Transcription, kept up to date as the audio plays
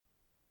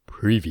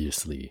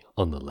Previously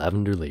on the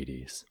Lavender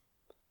Ladies.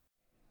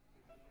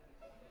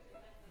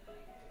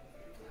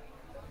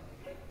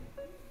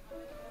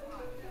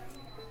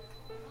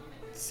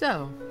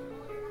 So,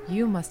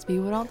 you must be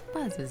what all the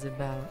buzz is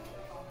about.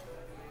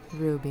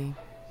 Ruby.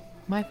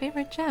 My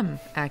favorite gem,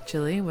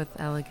 actually, with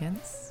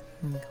elegance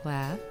and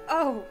class.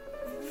 Oh,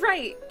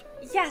 right.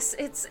 Yes,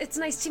 it's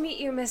nice to meet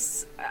you,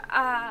 Miss,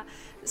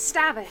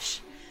 Stavish.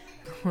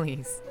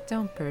 Please,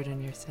 don't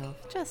burden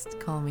yourself.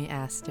 Just call me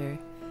Aster.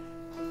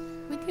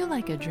 Would you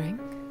like a drink?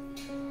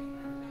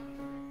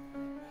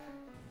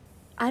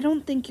 I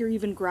don't think you're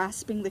even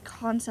grasping the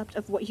concept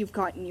of what you've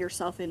gotten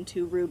yourself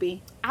into,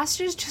 Ruby.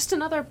 Aster's just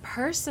another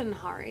person,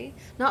 Hari,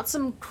 not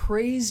some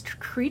crazed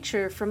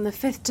creature from the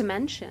fifth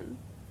dimension.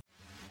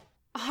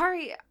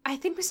 Hari, I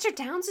think Mr.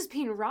 Downs is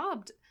being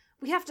robbed.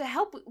 We have to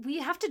help. We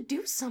have to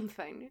do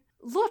something.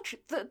 Look,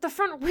 the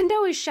front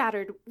window is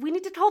shattered. We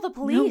need to call the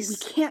police. No,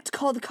 we can't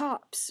call the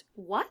cops.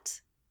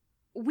 What?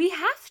 We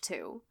have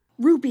to.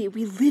 Ruby,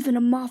 we live in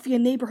a mafia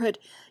neighborhood.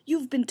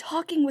 You've been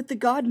talking with the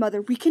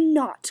godmother. We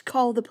cannot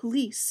call the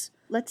police.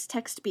 Let's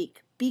text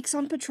Beak. Beak's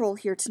on patrol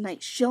here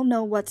tonight. She'll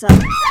know what's up.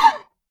 Shut the fuck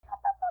up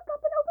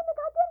and open the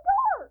goddamn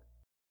door!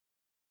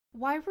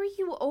 Why were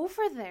you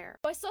over there?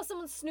 I saw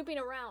someone snooping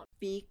around.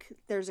 Beak,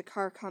 there's a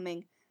car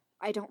coming.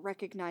 I don't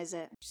recognize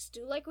it. Just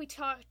do like we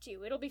talked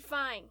to. It'll be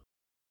fine.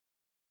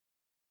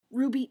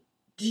 Ruby,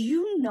 do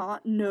you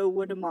not know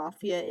what a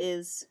mafia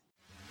is?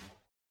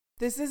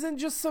 This isn't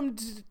just some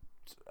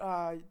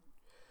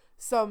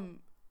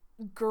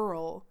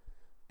girl.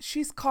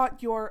 She's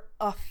caught your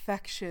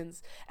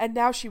affections, and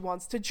now she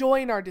wants to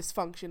join our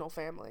dysfunctional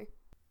family.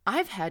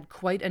 I've had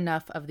quite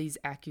enough of these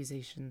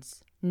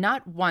accusations.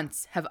 Not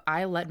once have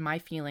I let my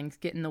feelings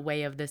get in the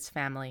way of this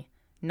family.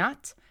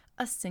 Not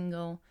a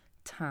single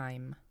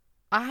time.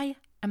 I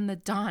am the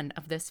Dawn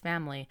of this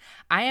family.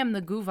 I am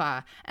the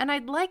Guva, and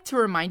I'd like to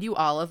remind you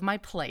all of my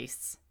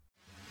place.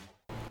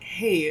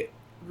 Hey,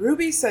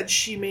 Ruby said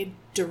she made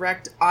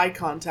direct eye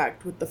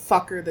contact with the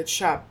fucker that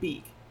shot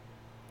Beak.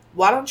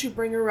 Why don't you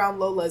bring her around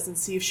Lola's and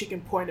see if she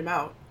can point him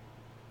out?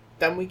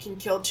 Then we can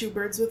kill two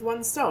birds with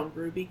one stone.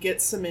 Ruby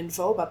gets some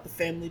info about the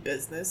family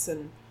business,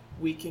 and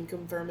we can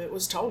confirm it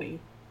was Tony.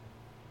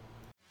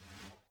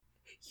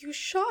 You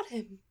shot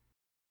him.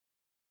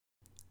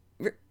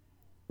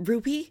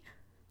 Ruby?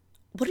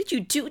 What did you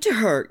do to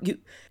her?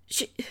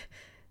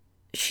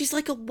 She's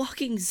like a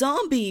walking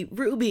zombie,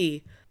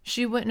 Ruby.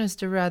 She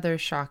witnessed a rather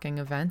shocking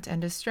event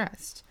and is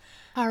stressed.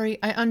 Hari,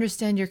 I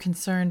understand your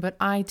concern, but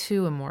I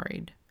too am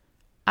worried.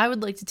 I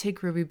would like to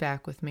take Ruby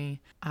back with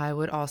me. I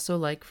would also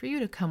like for you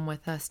to come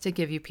with us to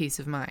give you peace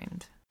of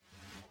mind.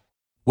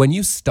 When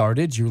you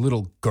started your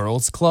little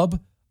girls' club,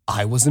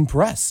 I was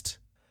impressed.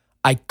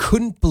 I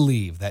couldn't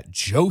believe that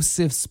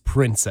Joseph's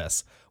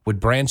princess would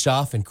branch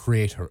off and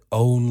create her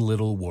own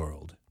little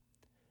world.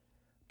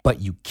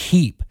 But you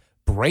keep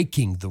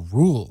breaking the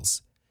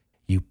rules.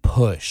 You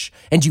push,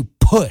 and you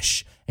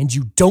push, and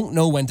you don't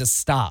know when to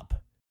stop.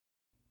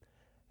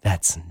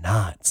 That's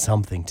not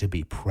something to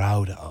be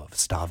proud of,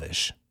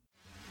 Stavish.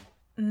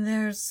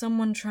 There's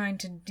someone trying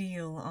to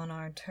deal on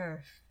our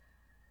turf.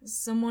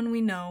 Someone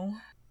we know.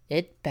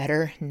 It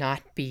better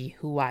not be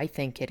who I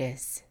think it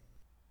is.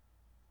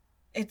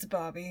 It's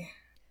Bobby.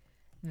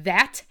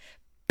 That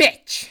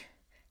bitch!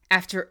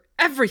 After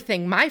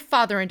everything my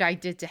father and I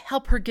did to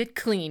help her get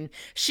clean,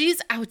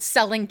 she's out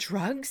selling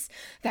drugs?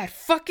 That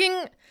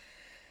fucking...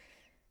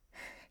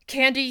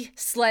 Candy,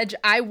 Sledge,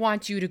 I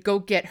want you to go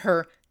get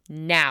her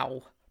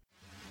now.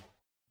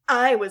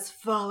 I was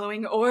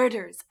following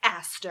orders,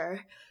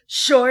 Aster.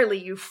 Surely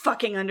you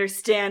fucking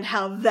understand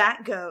how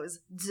that goes,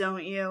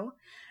 don't you?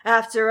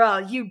 After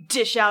all, you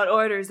dish out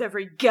orders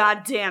every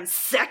goddamn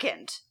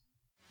second.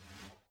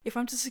 If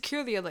I'm to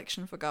secure the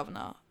election for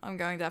governor, I'm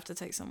going to have to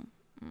take some,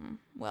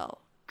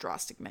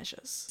 drastic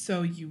measures.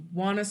 So you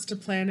want us to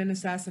plan an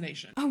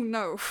assassination? Oh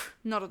no,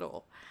 not at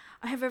all.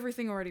 I have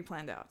everything already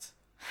planned out.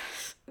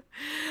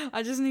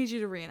 I just need you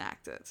to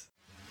reenact it.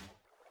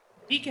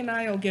 Beak and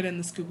I will get in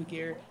the scuba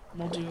gear, and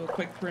we'll do a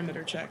quick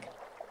perimeter check.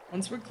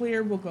 Once we're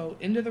clear, we'll go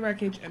into the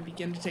wreckage and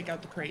begin to take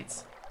out the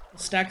crates. We'll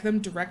stack them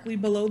directly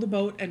below the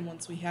boat, and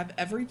once we have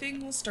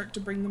everything, we'll start to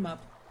bring them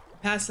up. We'll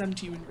pass them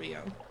to you in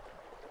Rio.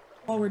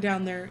 While we're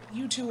down there,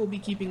 you two will be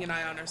keeping an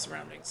eye on our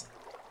surroundings.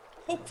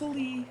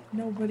 Hopefully,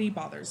 nobody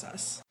bothers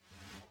us.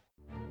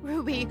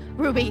 Ruby,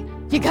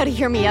 you gotta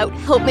hear me out.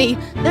 Help me.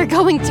 They're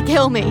going to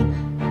kill me.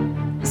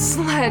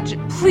 Sledge,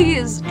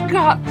 please,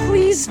 God,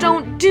 please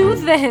don't do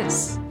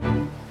this.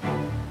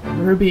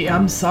 Ruby,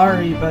 I'm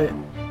sorry, but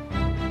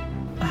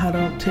I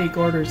don't take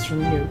orders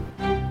from you.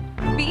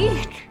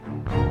 Beak.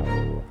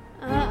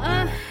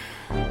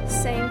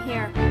 Same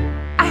here.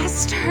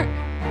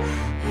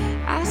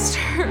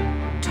 Aster,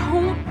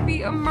 don't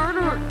be a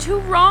murderer.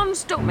 Two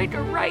wrongs don't make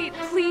a right.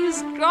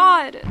 Please,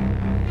 God.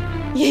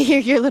 You hear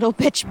your little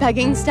bitch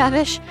begging,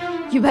 Stavish?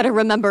 You better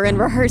remember and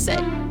rehearse it.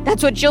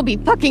 That's what you'll be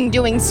fucking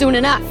doing soon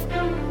enough.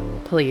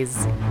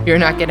 Please, you're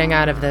not getting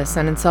out of this,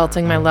 and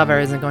insulting my lover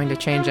isn't going to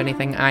change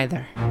anything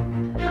either.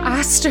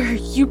 Aster,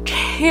 you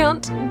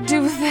can't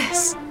do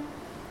this.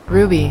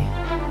 Ruby.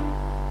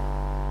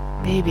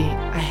 Baby,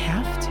 I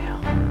have to.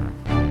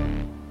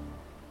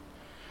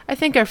 I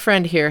think our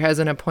friend here has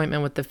an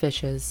appointment with the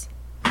fishes.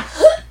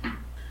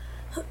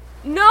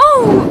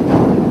 No!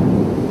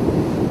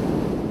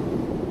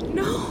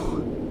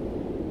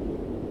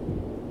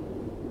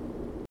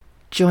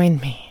 Join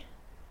me.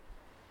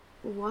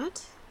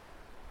 What?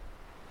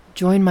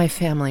 Join my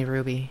family,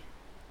 Ruby.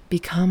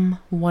 Become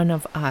one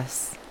of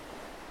us.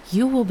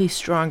 You will be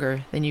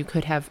stronger than you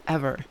could have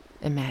ever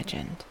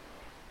imagined.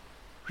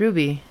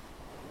 Ruby,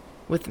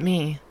 with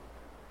me,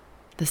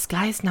 the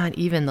sky's not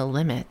even the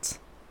limit.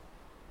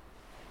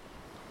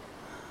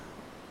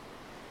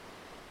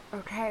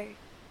 Okay.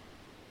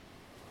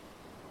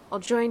 I'll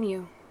join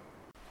you.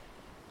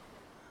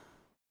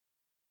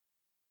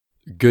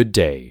 Good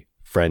day,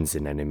 friends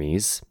and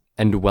enemies,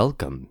 and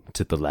welcome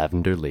to the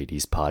Lavender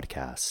Ladies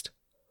podcast.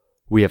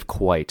 We have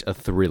quite a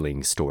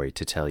thrilling story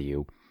to tell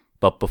you,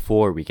 but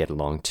before we get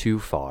along too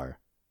far,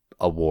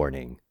 a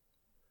warning.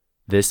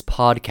 This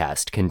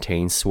podcast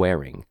contains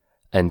swearing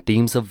and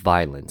themes of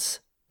violence,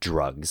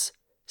 drugs,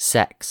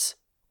 sex,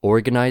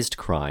 organized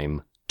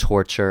crime,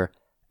 torture,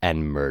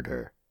 and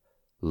murder.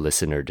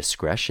 Listener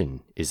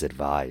discretion is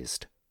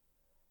advised.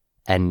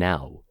 And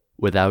now,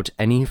 without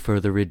any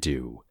further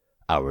ado,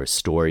 our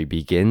story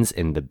begins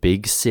in the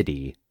big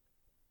city,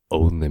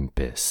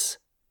 Olympus.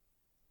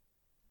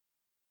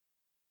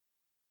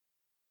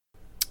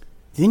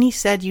 Then he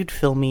said you'd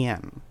fill me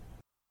in.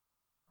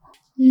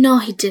 No,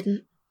 he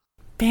didn't.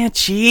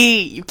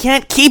 Banshee, you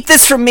can't keep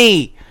this from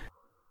me!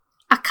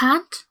 I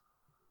can't?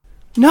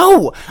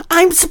 No!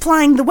 I'm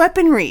supplying the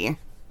weaponry!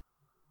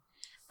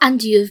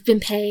 And you've been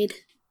paid.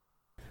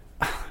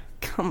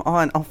 Come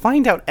on, I'll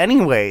find out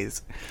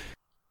anyways.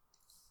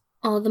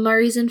 All the more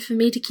reason for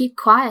me to keep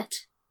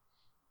quiet.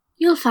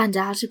 You'll find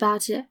out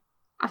about it,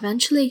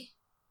 eventually.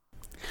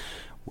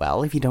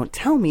 Well, if you don't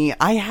tell me,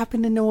 I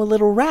happen to know a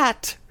little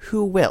rat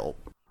who will.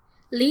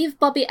 Leave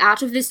Bobby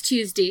out of this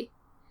Tuesday.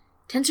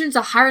 Tensions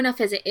are high enough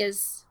as it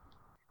is.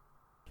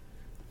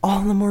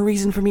 All the more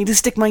reason for me to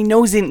stick my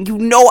nose in. You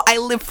know I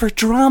live for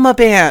drama,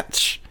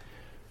 Banch.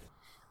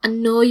 I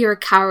know you're a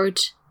coward.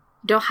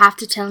 You don't have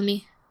to tell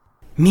me.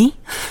 Me?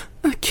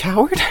 A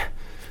coward?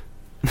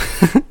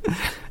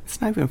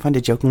 It's not even fun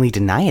to jokingly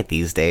deny it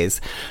these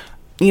days.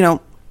 You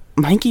know,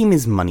 my game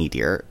is money,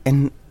 dear,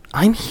 and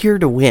I'm here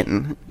to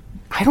win.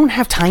 I don't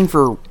have time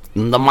for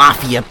the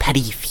mafia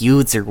petty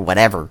feuds or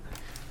whatever.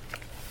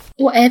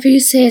 Whatever you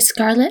say,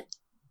 Scarlet.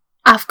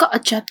 I've got a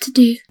job to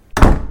do.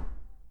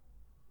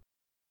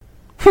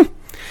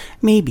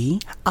 Maybe.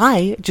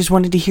 I just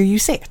wanted to hear you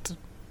say it.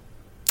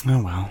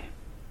 Oh well.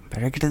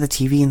 Better get to the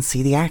TV and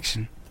see the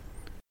action.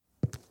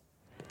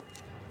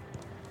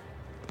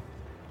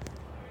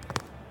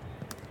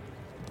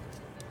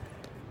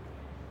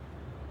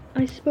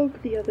 I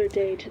spoke the other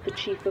day to the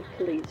chief of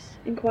police,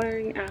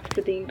 inquiring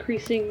after the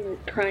increasing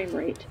crime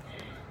rate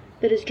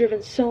that has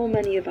driven so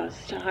many of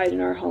us to hide in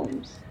our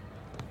homes.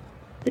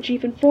 The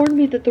chief informed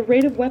me that the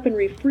rate of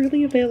weaponry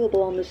freely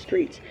available on the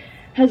streets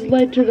has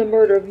led to the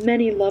murder of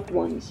many loved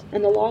ones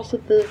and the loss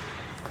of the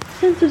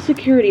sense of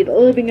security that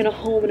living in a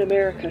home in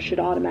America should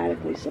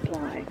automatically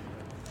supply.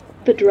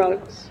 The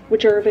drugs,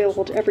 which are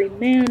available to every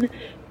man,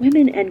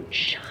 women, and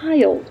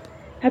child,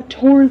 have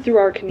torn through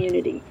our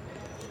community.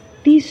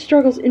 These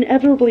struggles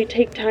inevitably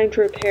take time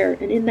to repair,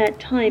 and in that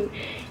time,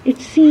 it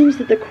seems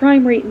that the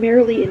crime rate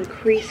merely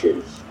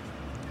increases.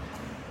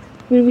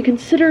 When we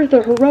consider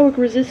the heroic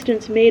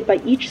resistance made by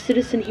each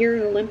citizen here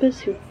in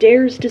Olympus who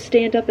dares to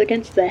stand up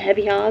against the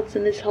heavy odds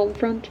in this home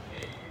front,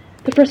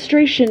 the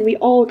frustration we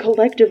all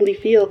collectively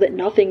feel that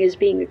nothing is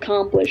being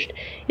accomplished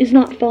is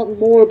not felt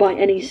more by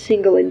any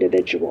single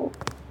individual.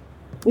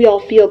 We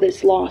all feel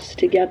this loss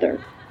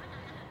together,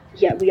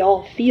 yet we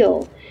all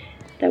feel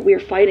that we are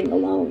fighting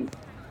alone.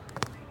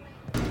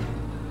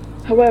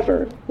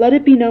 However, let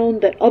it be known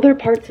that other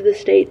parts of the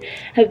state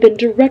have been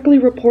directly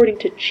reporting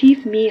to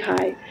Chief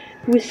Mihai,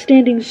 who is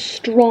standing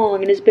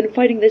strong and has been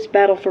fighting this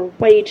battle for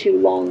way too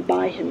long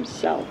by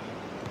himself.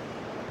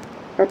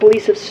 Our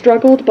police have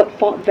struggled but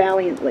fought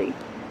valiantly.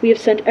 We have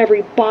sent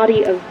every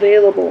body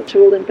available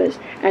to Olympus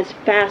as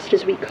fast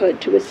as we could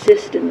to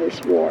assist in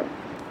this war.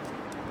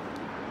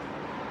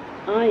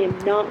 I am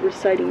not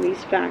reciting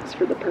these facts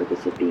for the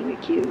purpose of being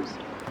accused.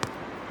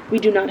 We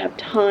do not have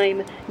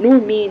time nor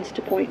means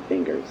to point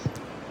fingers.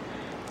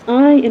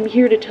 I am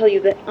here to tell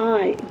you that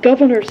I,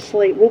 Governor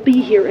Slate, will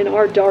be here in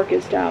our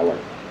darkest hour.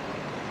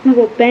 We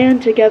will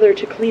band together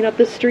to clean up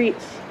the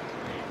streets.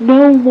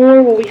 No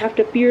more will we have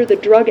to fear the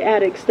drug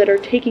addicts that are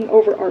taking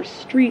over our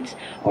streets,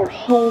 our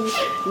homes.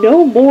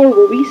 No more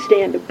will we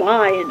stand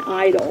by and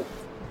idle.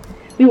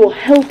 We will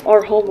help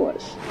our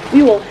homeless.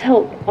 We will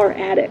help our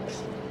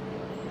addicts.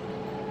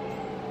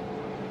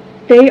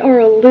 They are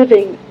a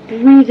living,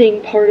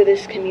 breathing part of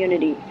this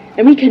community,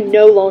 and we can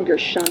no longer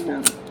shun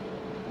them.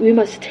 We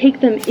must take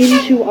them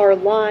into our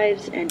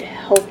lives and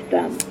help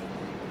them.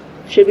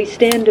 Should we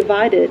stand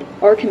divided,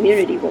 our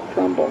community will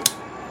crumble.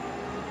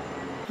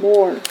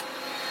 More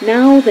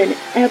Now than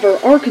ever,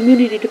 our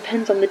community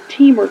depends on the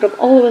teamwork of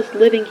all of us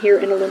living here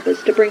in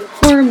Olympus to bring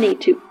harmony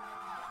to...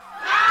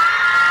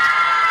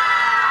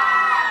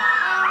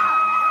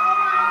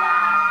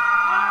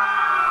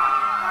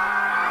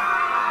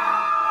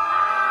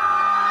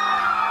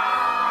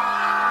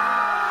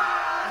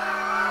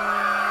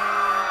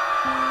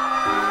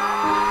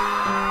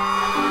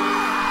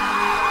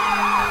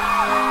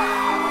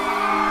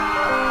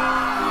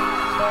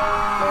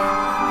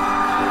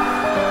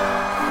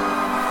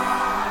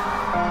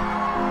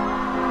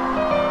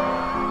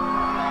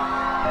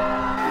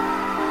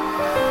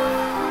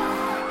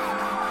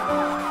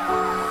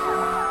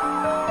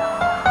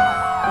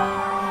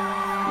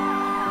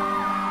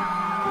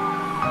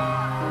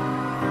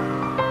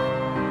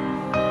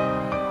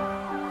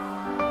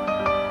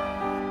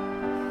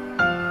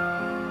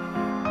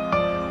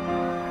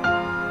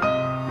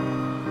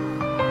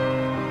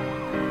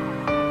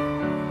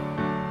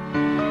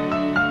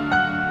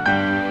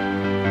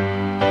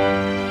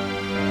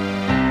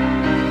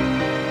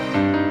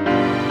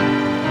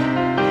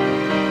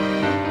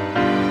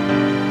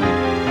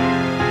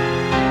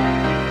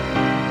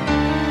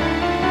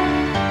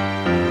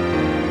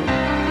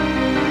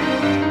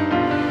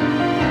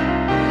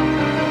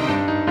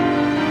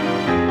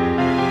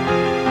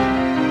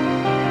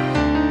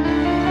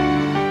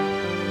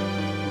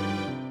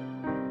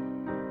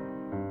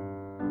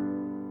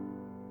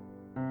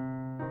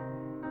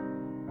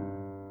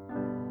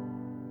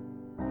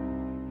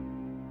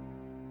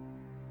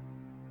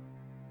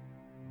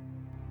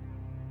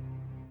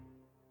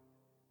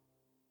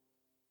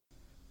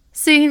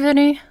 See,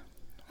 Vinny?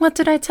 What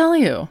did I tell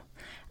you?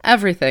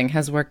 Everything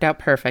has worked out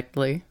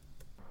perfectly.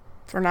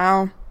 For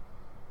now.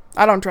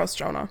 I don't trust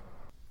Jonah.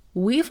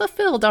 We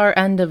fulfilled our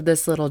end of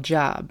this little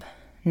job.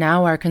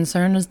 Now our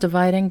concern is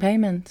dividing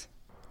payment.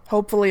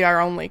 Hopefully our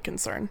only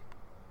concern.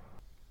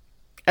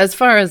 As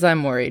far as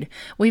I'm worried,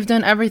 we've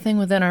done everything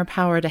within our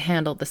power to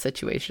handle the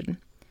situation.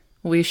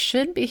 We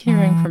should be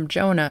hearing from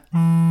Jonah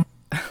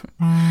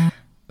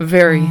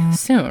very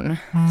soon.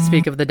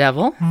 Speak of the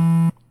devil.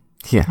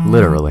 Yeah,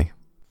 literally.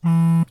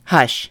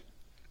 Hush.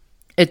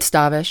 It's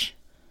Stavish.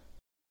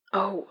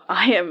 Oh,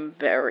 I am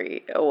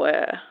very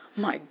aware,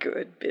 my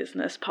good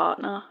business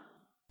partner.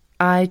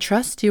 I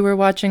trust you were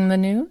watching the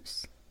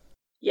news?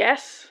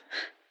 Yes,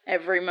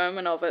 every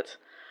moment of it.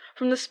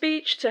 From the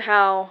speech to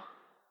how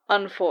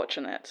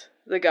unfortunate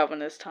the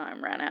governor's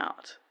time ran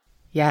out.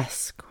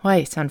 Yes,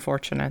 quite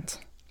unfortunate.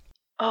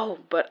 Oh,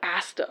 but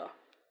Asta,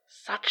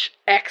 such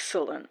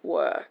excellent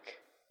work.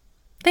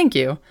 Thank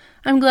you.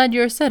 I'm glad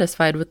you're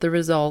satisfied with the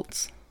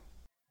results.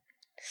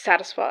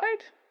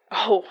 Satisfied?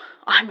 Oh,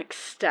 I'm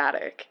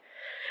ecstatic.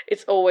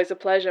 It's always a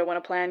pleasure when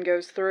a plan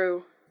goes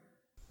through.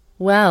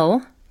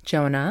 Well,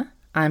 Jonah,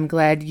 I'm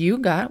glad you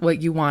got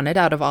what you wanted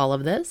out of all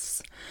of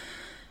this.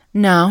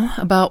 Now,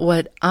 about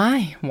what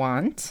I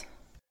want.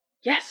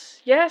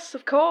 Yes,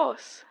 of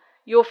course.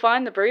 You'll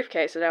find the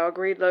briefcase at our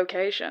agreed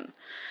location.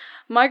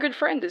 My good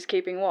friend is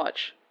keeping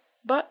watch.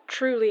 But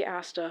truly,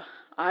 Asta,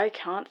 I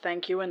can't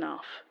thank you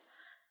enough.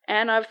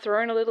 And I've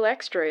thrown a little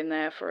extra in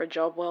there for a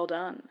job well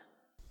done.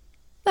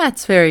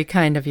 That's very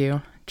kind of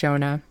you,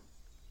 Jonah.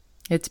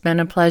 It's been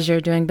a pleasure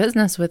doing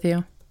business with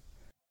you.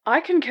 I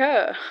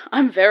concur.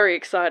 I'm very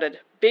excited.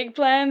 Big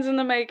plans in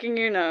the making,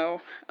 you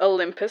know.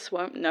 Olympus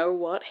won't know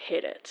what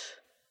hit it.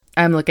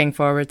 I'm looking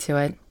forward to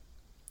it.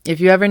 If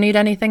you ever need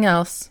anything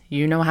else,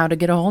 you know how to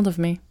get a hold of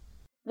me.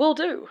 Will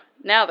do.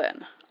 Now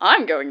then,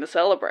 I'm going to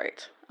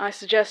celebrate. I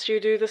suggest you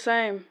do the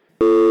same.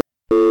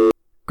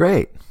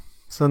 Great.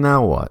 So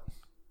now what?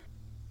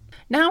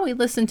 Now we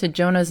listen to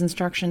Jonah's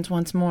instructions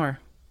once more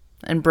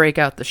and break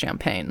out the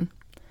champagne.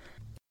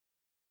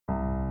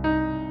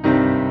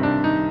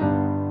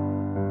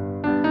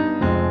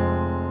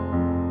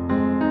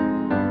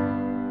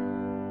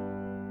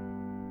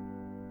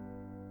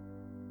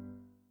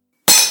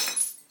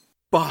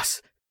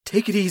 Boss,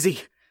 take it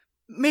easy.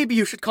 Maybe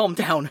you should calm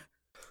down.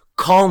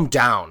 Calm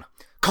down.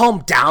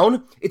 Calm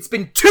down? It's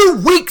been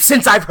 2 weeks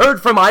since I've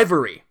heard from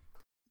Ivory.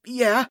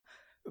 Yeah,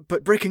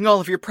 but breaking all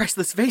of your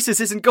priceless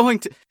vases isn't going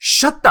to...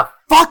 Shut the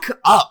fuck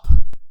up!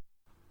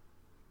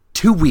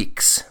 2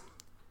 weeks.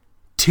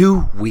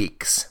 2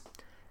 weeks.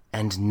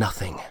 And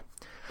nothing.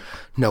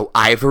 No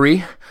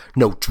Ivory,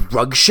 no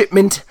drug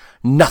shipment,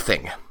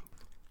 nothing.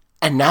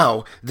 And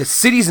now, the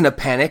city's in a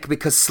panic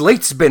because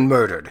Slate's been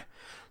murdered.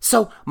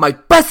 So, my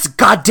best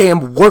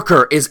goddamn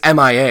worker is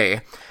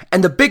MIA,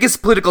 and the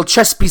biggest political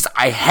chess piece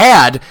I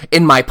had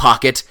in my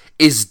pocket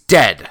is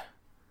dead.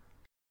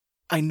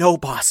 I know,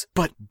 boss,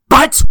 but...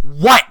 But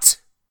what?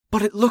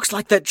 But it looks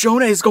like that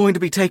Jonah is going to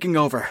be taking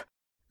over.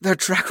 Their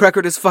track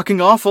record is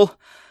fucking awful.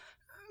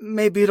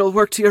 Maybe it'll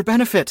work to your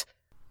benefit.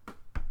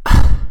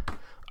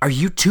 Are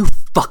you too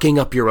fucking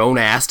up your own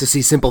ass to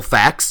see simple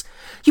facts?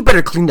 You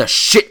better clean the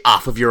shit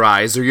off of your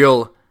eyes or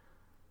you'll...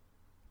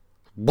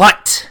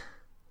 What?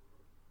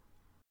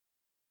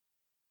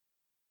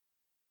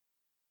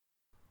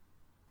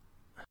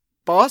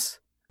 Boss?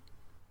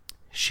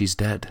 She's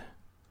dead.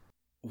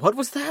 What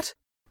was that?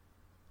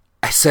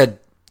 I said,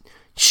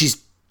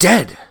 she's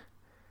dead.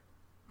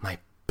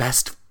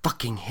 best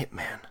fucking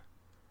hitman.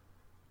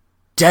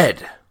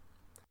 Dead.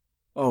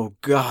 Oh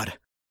God.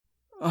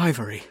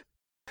 Ivory.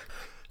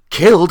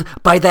 Killed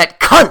by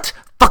that cunt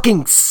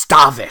fucking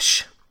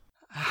Stavish.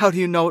 How do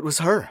you know it was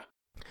her?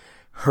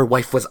 Her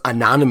wife was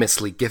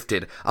anonymously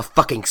gifted a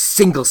fucking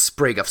single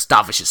sprig of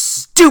Stavish's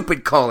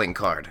stupid calling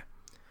card.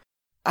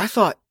 I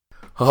thought...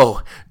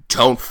 Oh,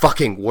 don't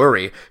fucking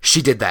worry.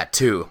 She did that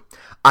too.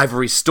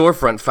 Ivory's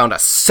storefront found a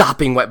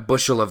sopping wet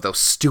bushel of those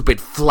stupid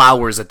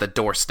flowers at the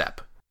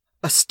doorstep.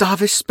 A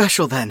Stavish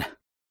special then.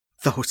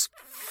 Those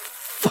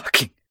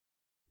fucking...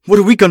 What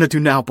are we gonna do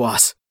now,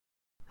 boss?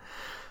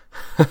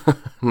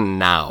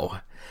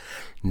 Now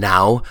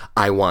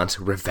I want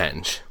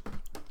revenge.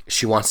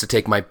 She wants to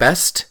take my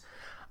best.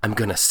 I'm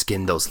gonna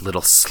skin those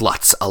little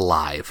sluts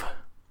alive.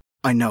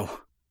 I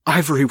know.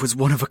 Ivory was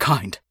one of a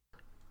kind.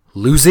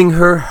 Losing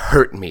her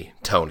hurt me,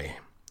 Tony.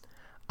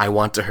 I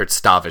want to hurt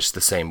Stavish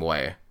the same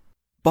way.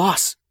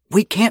 Boss,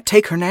 we can't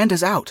take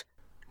Hernandez out.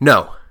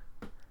 No,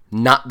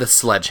 not the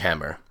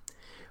sledgehammer.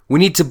 We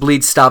need to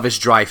bleed Stavish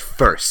dry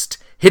first.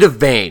 Hit a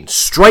vein,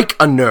 strike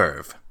a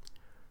nerve.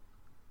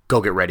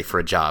 Go get ready for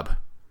a job.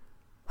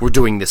 We're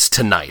doing this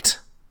tonight.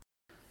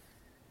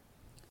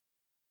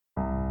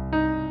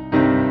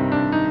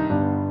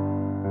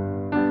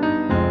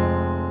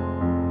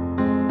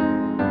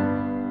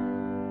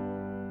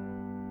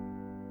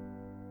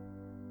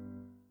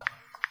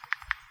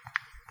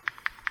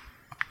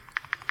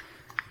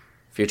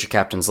 Future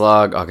Captain's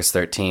Log, August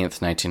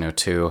 13th,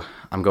 1902.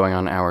 I'm going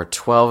on hour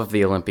 12 of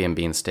the Olympian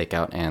Bean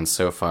Stakeout, and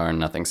so far,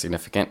 nothing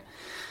significant.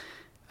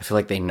 I feel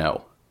like they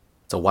know.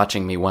 It's a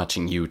watching me,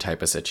 watching you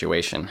type of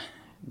situation.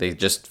 They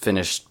just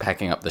finished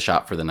packing up the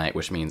shop for the night,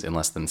 which means in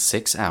less than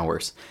 6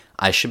 hours,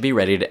 I should be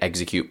ready to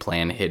execute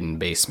Plan Hidden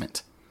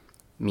Basement.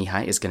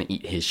 Mihai is going to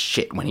eat his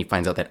shit when he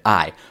finds out that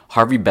I,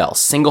 Harvey Bell,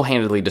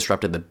 single-handedly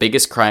disrupted the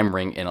biggest crime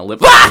ring in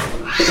Olympus.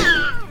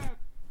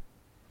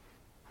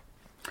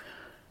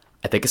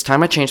 I think it's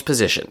time I change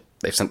position.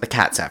 They've sent the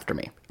cats after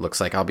me. Looks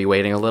like I'll be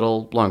waiting a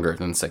little longer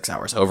than 6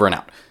 hours. Over and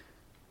out.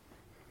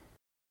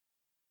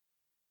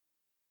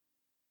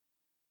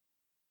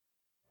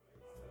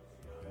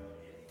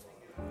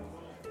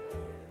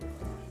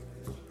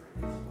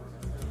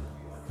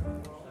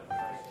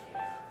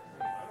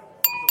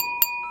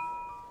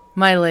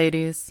 My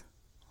ladies,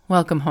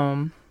 welcome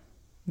home.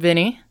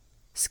 Vinny,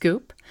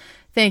 Scoop,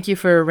 thank you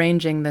for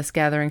arranging this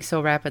gathering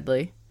so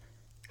rapidly.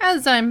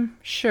 As I'm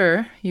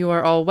sure you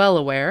are all well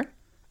aware,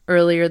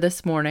 earlier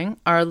this morning,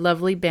 our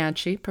lovely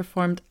Banshee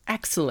performed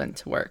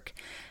excellent work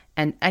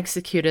and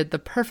executed the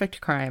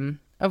perfect crime,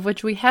 of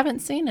which we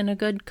haven't seen in a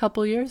good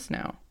couple years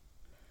now.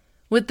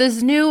 With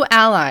this new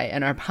ally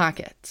in our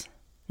pocket,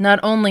 not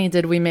only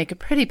did we make a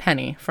pretty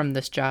penny from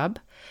this job,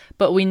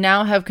 but we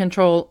now have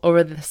control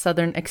over the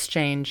Southern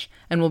Exchange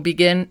and will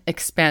begin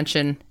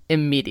expansion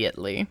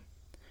immediately.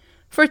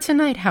 For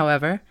tonight,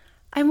 however,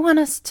 I want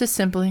us to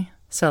simply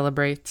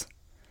celebrate.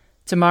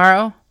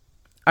 Tomorrow,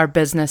 our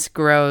business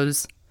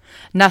grows.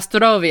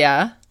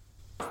 Nastrovia.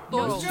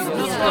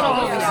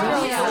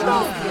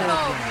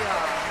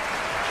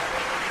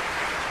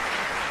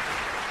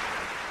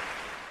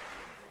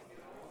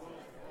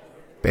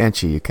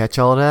 Banshee, you catch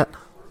all of that?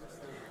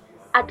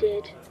 I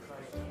did.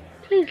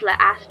 Please let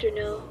Aster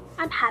know.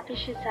 I'm happy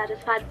she's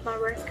satisfied with my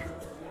work.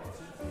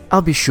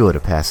 I'll be sure to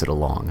pass it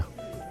along.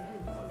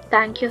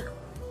 Thank you.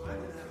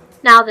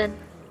 Now then,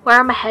 where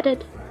am I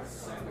headed?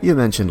 You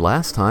mentioned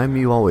last time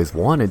you always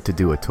wanted to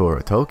do a tour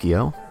of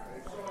Tokyo.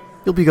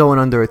 You'll be going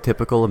under a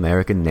typical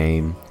American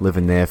name,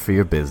 living there for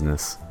your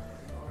business.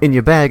 In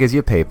your bag is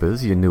your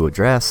papers, your new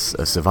address,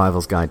 a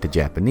survival's guide to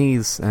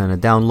Japanese, and a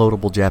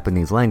downloadable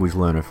Japanese language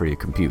learner for your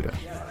computer.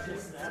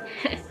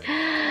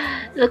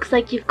 Looks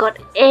like you've got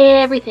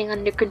everything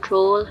under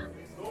control.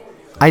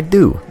 I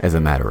do, as a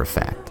matter of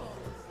fact.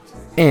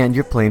 And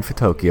your plane for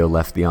Tokyo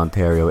left the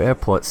Ontario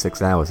airport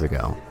 6 hours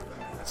ago.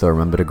 So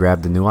remember to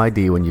grab the new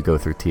ID when you go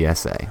through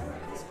TSA.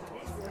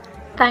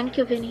 Thank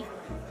you, Vinny.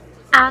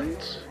 And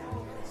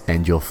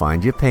you'll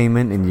find your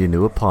payment in your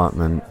new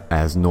apartment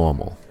as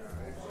normal.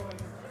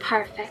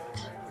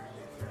 Perfect.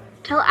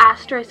 Tell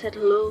Aster I said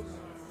hello.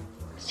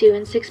 See you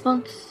in 6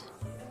 months.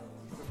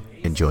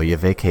 Enjoy your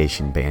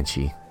vacation,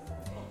 Banshee.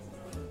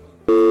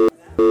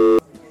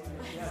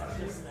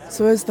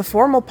 So is the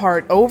formal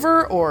part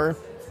over, or?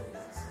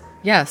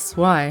 Yes,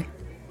 why?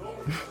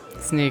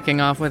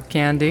 Sneaking off with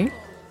candy?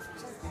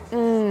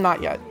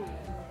 Not yet.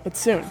 But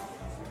soon.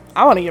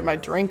 I want to get my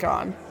drink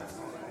on.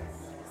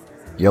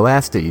 Yo,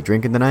 Aster, you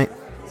drinking tonight?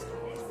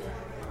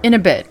 In a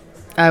bit.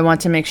 I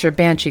want to make sure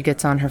Banshee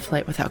gets on her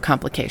flight without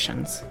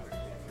complications.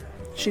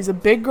 She's a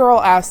big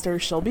girl, Aster.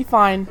 She'll be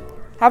fine.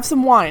 Have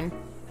some wine.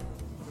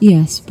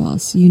 Yes,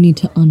 boss. You need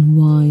to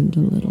unwind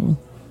a little.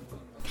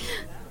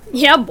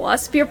 Yeah,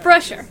 boss. Peer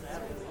pressure.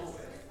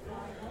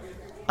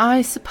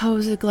 I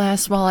suppose a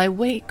glass while I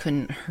wait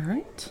couldn't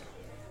hurt.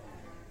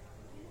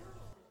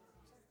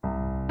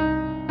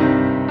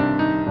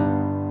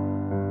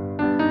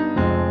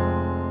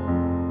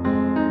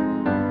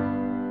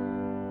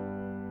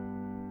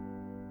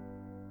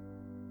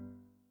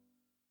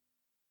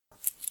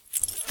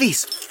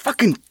 These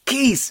fucking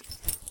keys!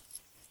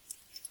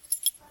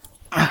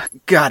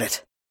 Got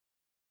it.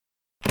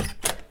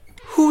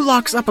 Who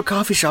locks up a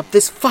coffee shop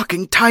this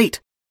fucking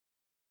tight?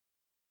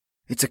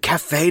 It's a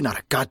cafe, not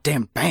a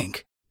goddamn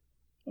bank.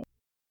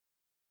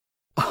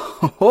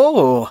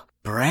 Oh,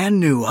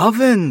 brand new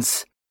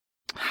ovens.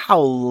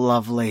 How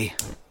lovely.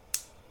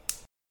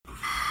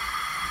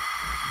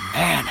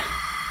 Man,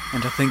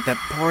 and to think that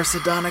poor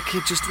Sedona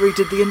kid just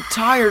redid the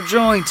entire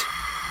joint.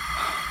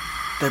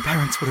 Their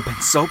parents would have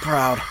been so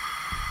proud.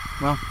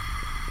 Well,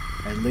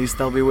 at least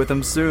they'll be with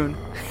him soon.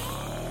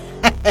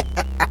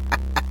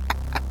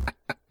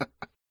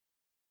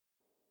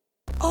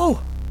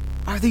 Oh,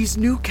 are these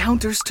new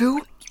counters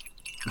too?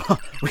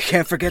 We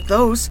can't forget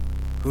those.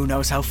 Who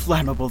knows how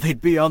flammable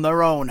they'd be on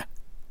their own.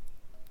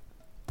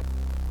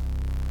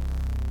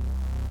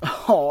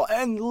 Oh,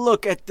 and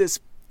look at this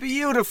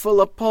beautiful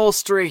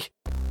upholstery.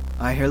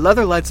 I hear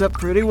leather lights up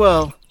pretty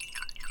well.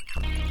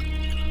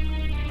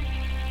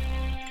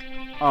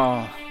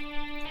 Oh,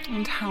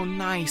 and how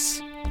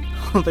nice.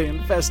 They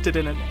invested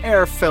in an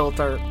air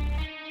filter.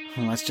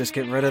 Let's just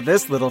get rid of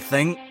this little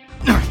thing.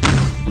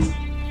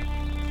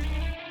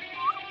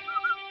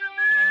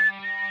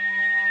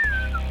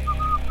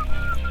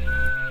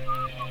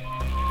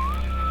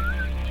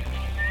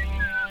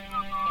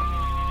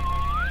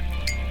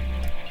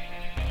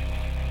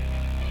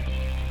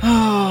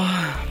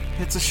 Oh,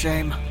 it's a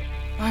shame.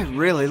 I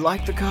really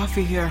like the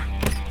coffee here.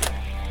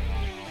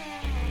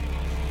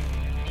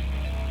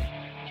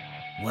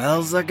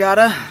 Well,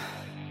 Zagata,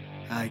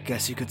 I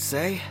guess you could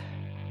say,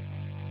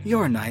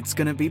 your night's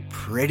gonna be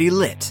pretty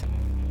lit.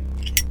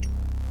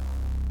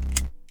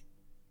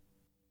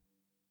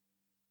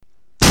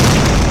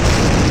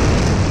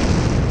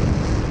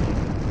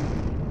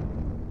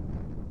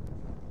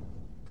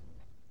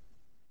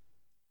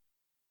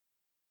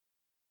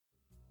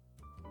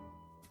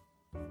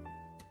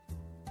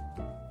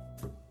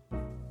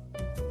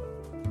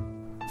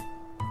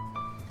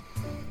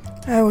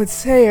 I would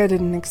say I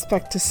didn't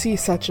expect to see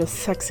such a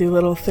sexy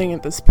little thing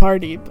at this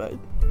party, but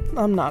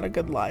I'm not a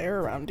good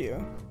liar around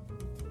you.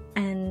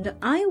 And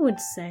I would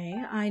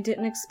say I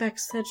didn't expect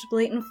such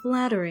blatant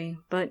flattery,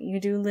 but you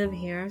do live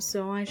here,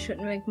 so I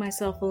shouldn't make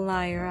myself a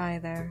liar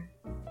either.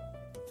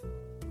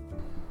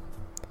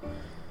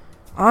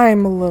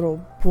 I'm a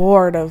little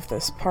bored of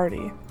this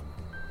party.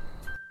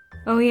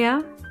 Oh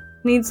yeah?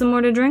 Need some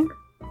more to drink?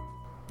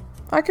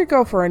 I could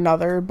go for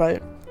another,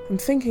 but I'm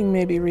thinking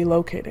maybe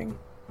relocating.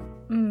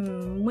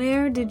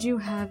 Where did you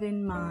have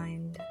in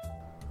mind?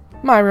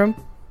 My room.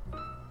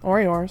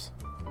 Or yours.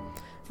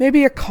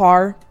 Maybe a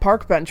car.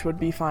 Park bench would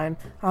be fine.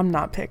 I'm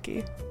not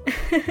picky.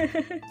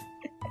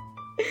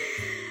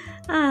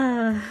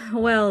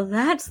 Well,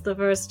 that's the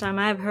first time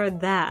I've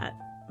heard that.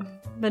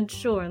 But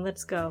sure,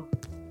 let's go.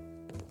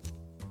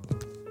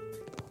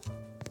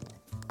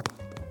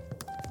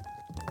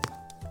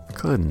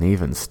 Couldn't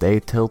even stay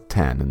till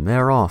 10 and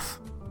they're off.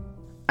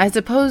 I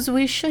suppose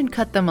we should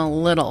cut them a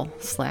little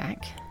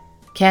slack.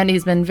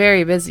 Candy's been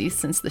very busy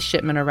since the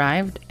shipment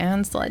arrived,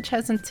 and Sledge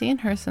hasn't seen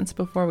her since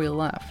before we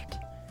left.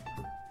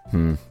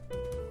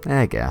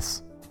 I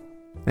guess.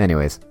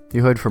 Anyways,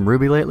 you heard from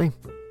Ruby lately?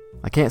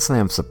 I can't say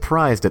I'm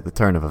surprised at the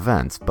turn of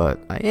events, but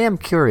I am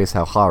curious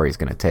how Hari's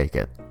gonna take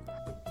it.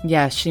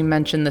 Yeah, she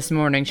mentioned this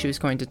morning she was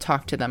going to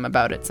talk to them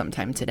about it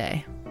sometime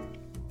today.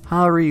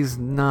 Hari's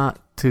not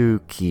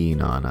too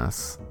keen on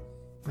us.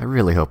 I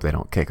really hope they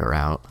don't kick her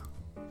out.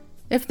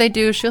 If they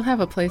do, she'll have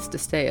a place to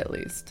stay at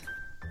least.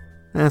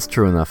 That's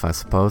true enough, I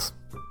suppose.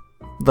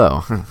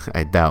 Though,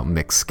 I doubt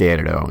Mick's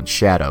scared of her own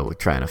shadow would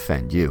try and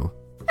offend you.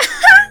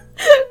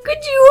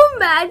 Could you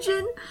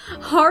imagine?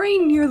 Hari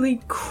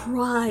nearly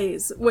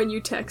cries when you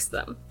text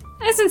them.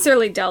 I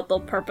sincerely doubt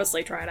they'll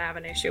purposely try to have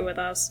an issue with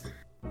us.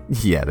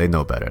 Yeah, they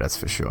know better, that's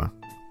for sure.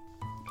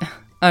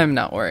 I'm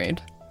not worried.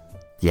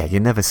 Yeah, you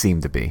never seem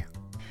to be.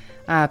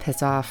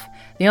 Piss off.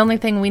 The only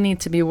thing we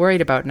need to be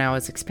worried about now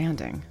is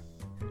expanding.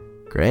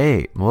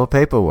 Great, more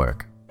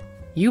paperwork.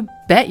 You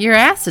bet your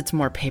ass it's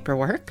more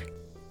paperwork.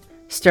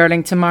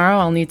 Starting tomorrow,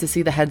 I'll need to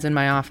see the heads in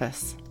my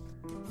office.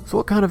 So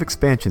what kind of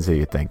expansions are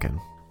you thinking?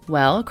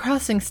 Well,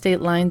 crossing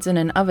state lines in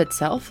and of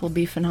itself will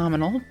be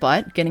phenomenal,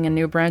 but getting a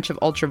new branch of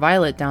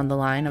Ultraviolet down the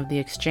line of the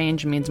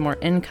exchange means more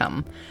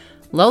income.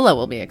 Lola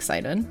will be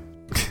excited.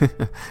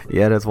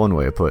 Yeah, that's one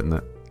way of putting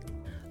it.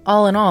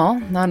 All in all,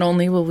 not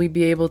only will we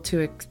be able to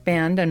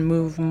expand and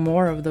move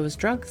more of those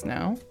drugs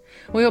now,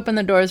 we open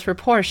the doors for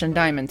Porsche and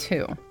Diamond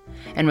too.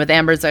 And with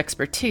Amber's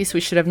expertise,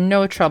 we should have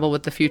no trouble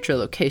with the future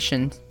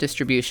location,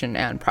 distribution,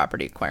 and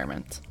property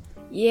requirements.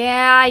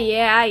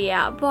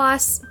 Yeah,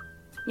 boss.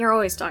 You're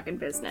always talking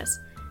business.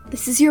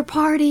 This is your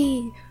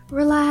party.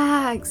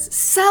 Relax.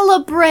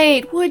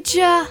 Celebrate, would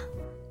ya?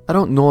 I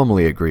don't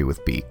normally agree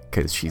with Beak,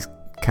 because she's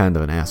kind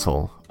of an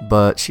asshole,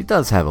 but she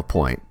does have a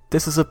point.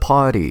 This is a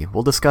party.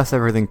 We'll discuss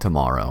everything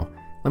tomorrow.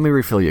 Let me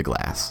refill your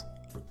glass.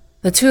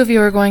 The two of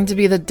you are going to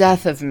be the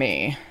death of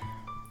me.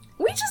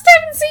 We just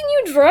haven't seen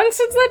you drunk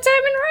since that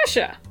time in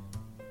Russia.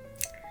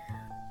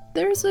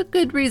 There's a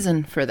good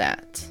reason for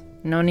that.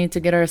 No need to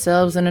get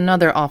ourselves in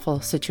another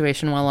awful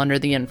situation while under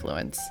the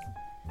influence.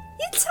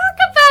 You talk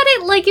about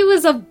it like it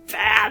was a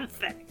bad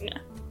thing.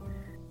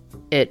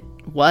 It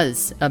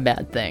was a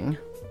bad thing.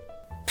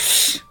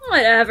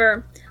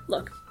 Whatever.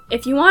 Look,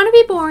 if you want to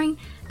be boring,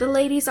 the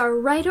ladies are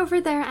right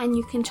over there and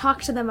you can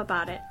talk to them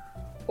about it.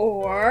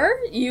 Or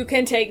you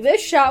can take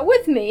this shot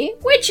with me,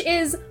 which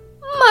is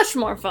much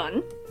more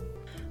fun.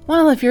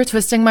 Well, if you're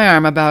twisting my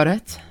arm about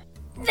it.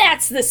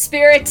 That's the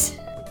spirit.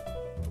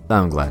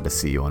 I'm glad to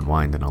see you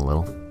unwinding a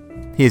little.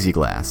 Here's your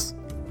glass.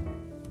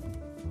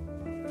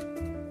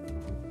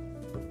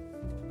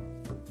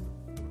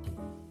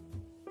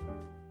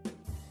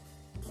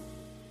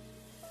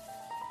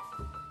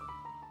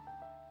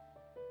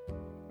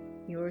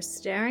 You're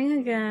staring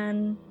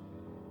again.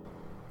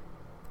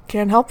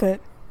 Can't help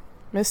it.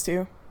 Missed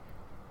you.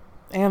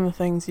 And the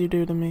things you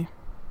do to me.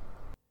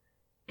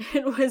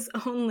 It was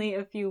only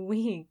a few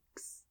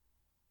weeks.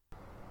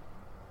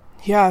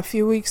 Yeah, a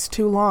few weeks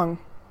too long.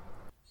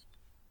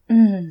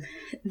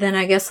 Then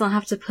I guess I'll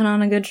have to put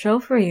on a good show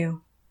for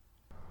you.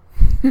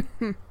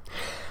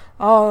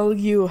 All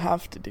you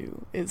have to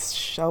do is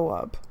show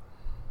up.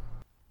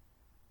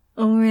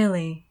 Oh,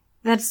 really?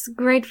 That's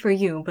great for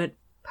you, but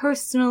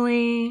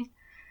personally,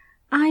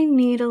 I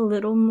need a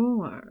little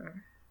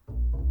more.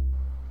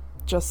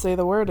 Just say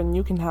the word and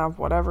you can have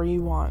whatever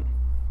you want.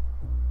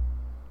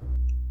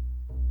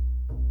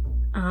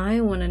 I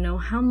want to know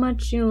how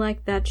much you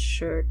like that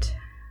shirt.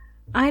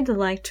 I'd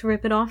like to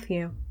rip it off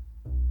you.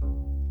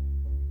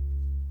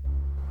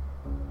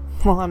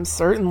 Well, I'm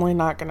certainly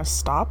not going to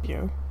stop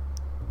you.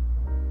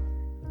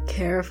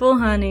 Careful,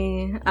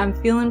 honey. I'm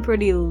feeling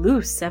pretty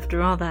loose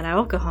after all that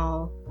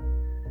alcohol.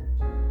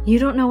 You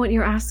don't know what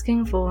you're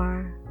asking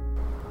for.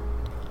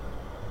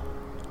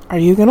 Are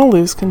you going to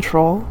lose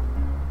control?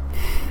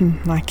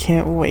 I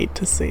can't wait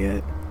to see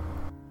it.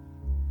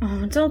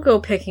 Oh, don't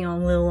go picking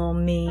on little old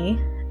me.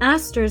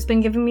 Aster's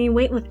been giving me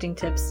weightlifting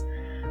tips.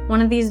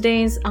 One of these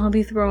days, I'll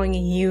be throwing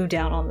you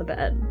down on the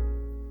bed.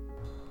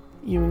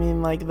 You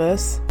mean like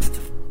this?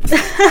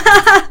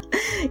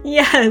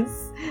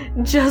 Yes,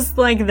 just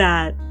like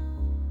that.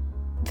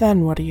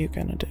 Then what are you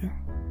gonna do?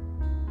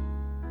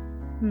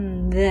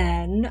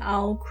 Then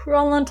I'll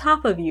crawl on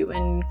top of you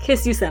and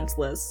kiss you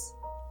senseless.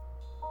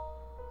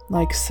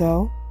 Like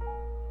so?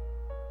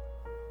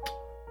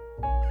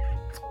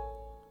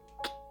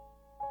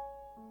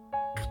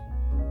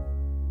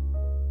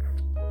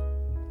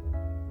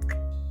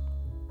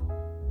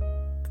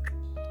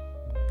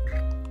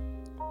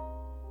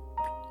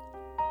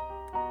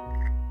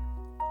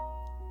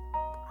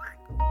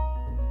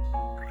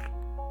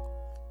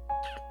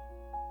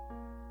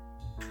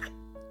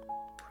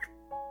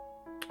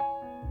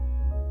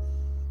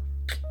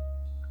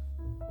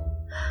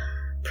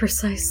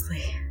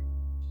 Precisely.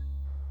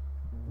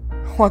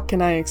 What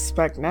can I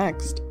expect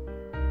next?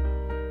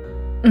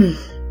 Do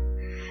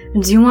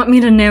you want me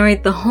to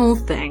narrate the whole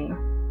thing?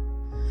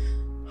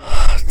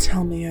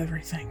 Tell me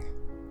everything.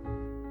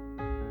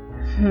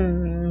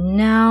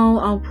 Now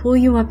I'll pull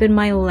you up in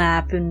my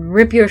lap and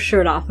rip your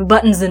shirt off,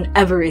 buttons and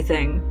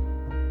everything.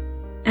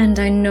 And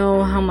I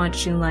know how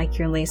much you like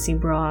your lacy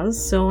bras,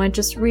 so I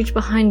just reach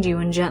behind you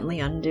and gently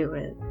undo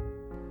it.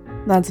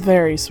 That's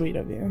very sweet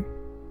of you.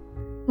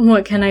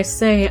 What can I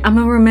say? I'm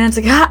a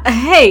romantic—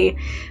 Hey!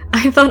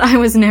 I thought I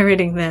was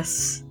narrating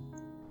this.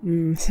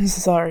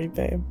 Sorry,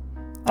 babe.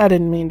 I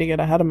didn't mean to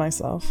get ahead of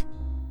myself.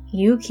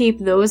 You keep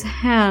those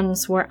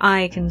hands where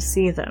I can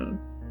see them.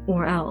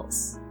 Or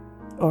else.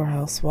 Or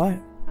else what?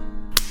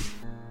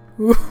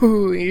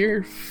 Ooh,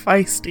 you're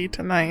feisty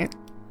tonight.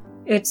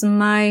 It's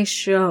my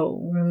show,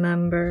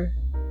 remember?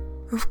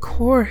 Of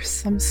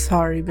course. I'm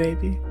sorry,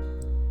 baby.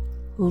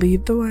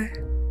 Lead the way.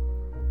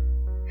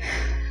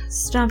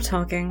 Stop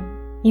talking.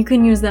 You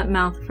can use that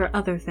mouth for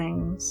other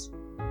things.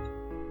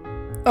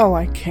 Oh,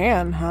 I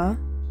can, huh?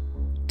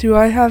 Do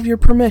I have your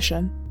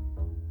permission?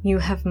 You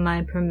have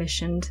my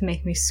permission to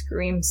make me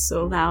scream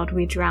so loud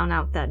we drown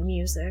out that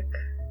music.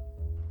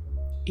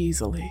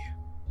 Easily.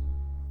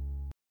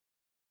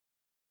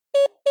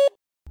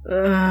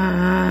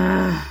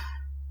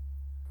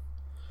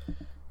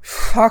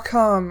 Fuck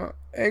 'em.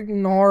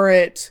 Ignore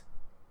it.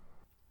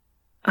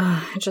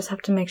 I just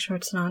have to make sure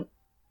it's not—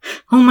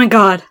 Oh my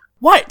god!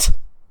 What?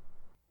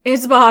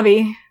 It's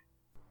Bobby.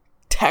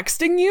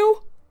 Texting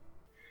you?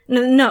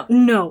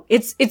 No.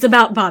 It's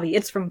about Bobby.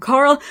 It's from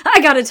Carl.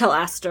 I gotta tell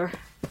Aster.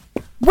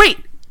 Wait!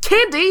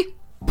 Candy!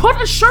 Put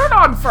a shirt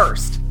on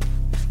first!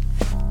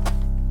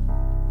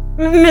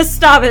 Miss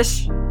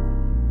Stavish!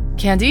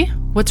 Candy,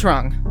 what's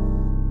wrong?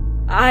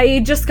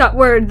 I just got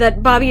word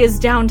that Bobby is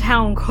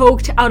downtown,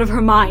 coked out of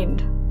her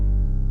mind.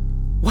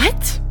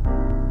 What?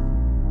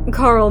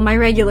 Carl, my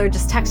regular,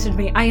 just texted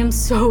me. I am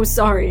so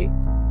sorry.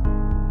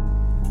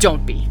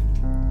 Don't be.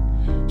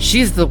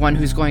 She's the one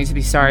who's going to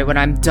be sorry when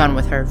I'm done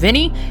with her.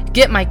 Vinny,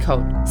 get my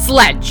coat.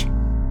 Sledge!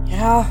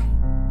 Yeah?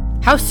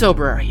 How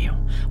sober are you?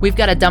 We've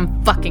got a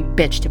dumb fucking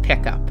bitch to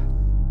pick up.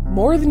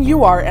 More than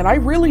you are, and I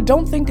really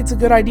don't think it's a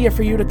good idea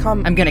for you to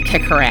come— I'm gonna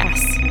kick her ass.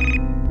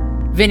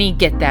 Vinny,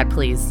 get that,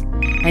 please.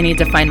 I need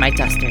to find my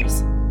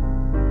dusters.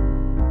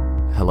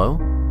 Hello?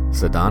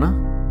 Sedana?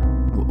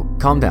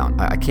 Calm down.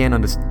 I can't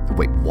understand.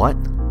 Wait, what?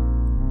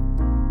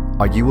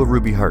 Are you or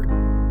Ruby hurt?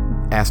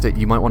 Asta,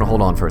 you might want to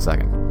hold on for a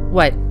second.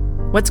 What?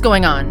 What's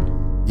going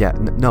on? Yeah,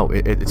 no,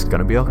 it's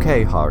gonna be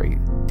okay, Hari.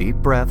 Deep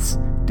breaths.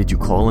 Did you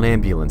call an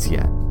ambulance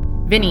yet?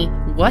 Vinny,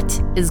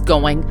 what is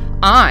going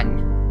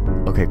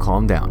on? Okay,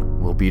 calm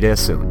down. We'll be there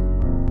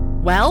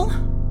soon. Well?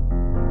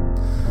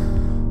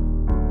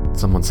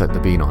 Someone set the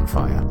bean on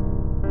fire.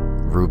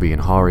 Ruby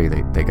and Hari,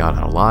 they got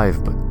out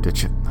alive, but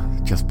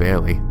just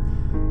barely.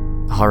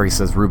 Hari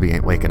says Ruby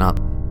ain't waking up.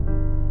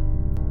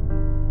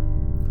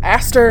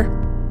 Aster!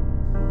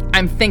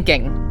 I'm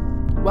thinking.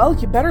 Well,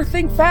 you better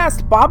think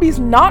fast. Bobby's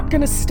not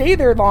gonna stay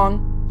there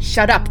long.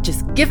 Shut up,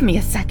 just give me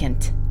a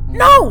second.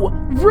 No!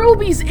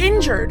 Ruby's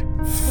injured!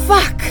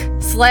 Fuck!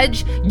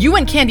 Sledge, you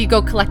and Candy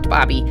go collect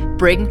Bobby.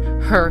 Bring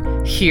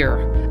her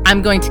here.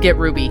 I'm going to get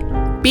Ruby.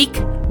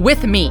 Beak,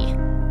 with me.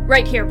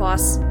 Right here,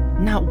 boss.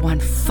 Not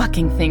one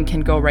fucking thing can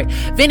go right.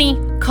 Vinny,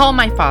 call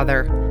my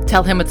father.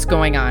 Tell him what's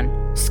going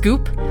on.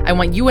 Scoop, I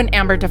want you and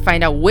Amber to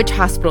find out which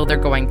hospital they're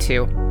going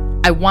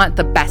to. I want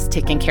the best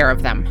taking care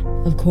of them.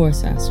 Of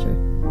course, Aster.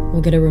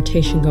 We'll get a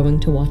rotation going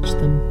to watch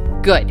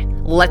them. Good.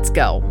 Let's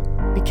go.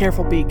 Be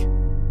careful, Beak.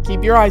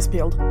 Keep your eyes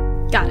peeled.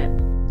 Got it.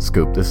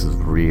 Scoop, this is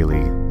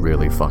really,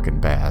 really fucking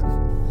bad.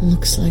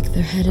 Looks like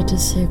they're headed to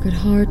Sacred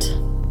Heart.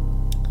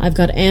 I've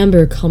got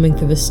Amber coming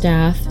through the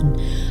staff, and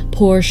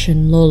Porsche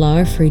and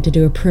Lola are free to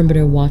do a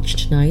perimeter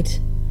watch tonight.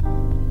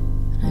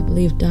 And I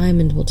believe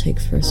Diamond will take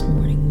first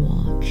morning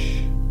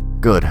watch.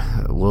 Good.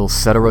 We'll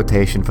set a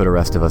rotation for the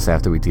rest of us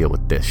after we deal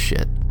with this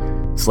shit.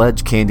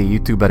 Sledge, Candy, you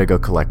two better go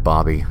collect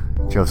Bobby.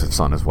 Joseph's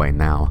on his way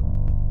now.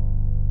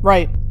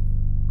 Right.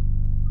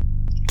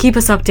 Keep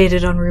us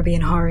updated on Ruby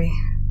and Hari.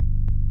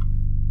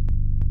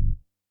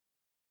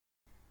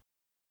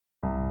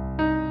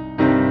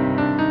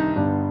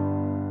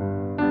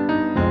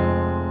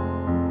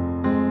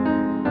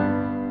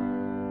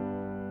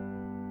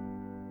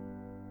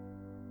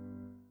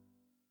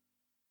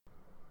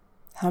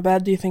 How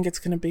bad do you think it's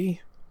gonna be?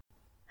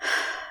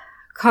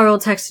 Carl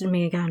texted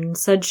me again and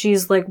said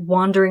she's like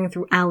wandering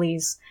through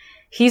alleys.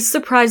 He's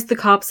surprised the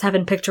cops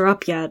haven't picked her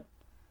up yet.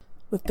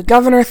 With the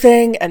governor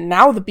thing and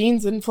now the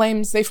beans in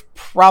flames, they've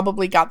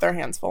probably got their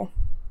hands full.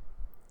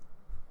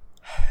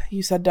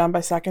 You said down by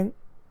 2nd?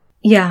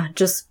 Yeah,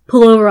 just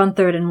pull over on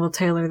 3rd and we'll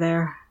tail her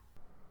there.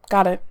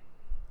 Got it.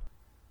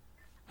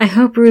 I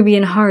hope Ruby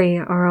and Hari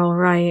are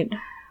alright.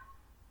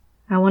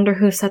 I wonder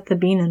who set the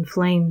bean in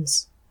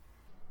flames.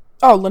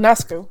 Oh,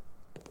 Linescu.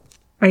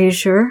 Are you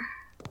sure?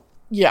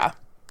 Yeah.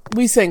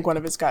 We sank one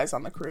of his guys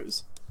on the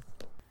cruise.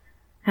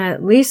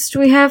 At least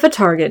we have a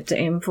target to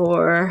aim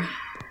for.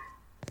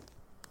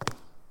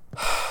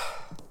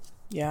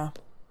 Yeah.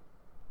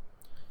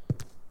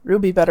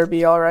 Ruby better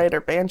be alright,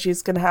 or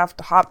Banshee's gonna have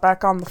to hop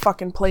back on the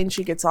fucking plane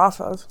she gets off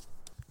of.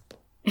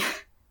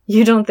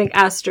 You don't think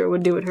Aster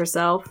would do it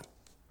herself?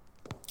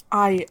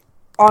 I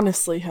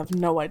honestly have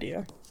no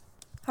idea.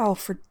 Oh,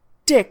 for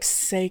dick's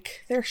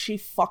sake, there she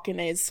fucking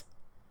is.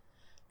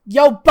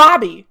 Yo,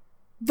 Bobby!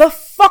 The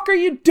fuck are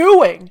you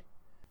doing?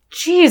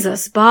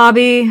 Jesus,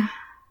 Bobby.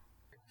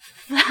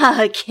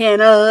 Fucking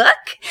look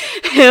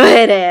who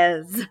it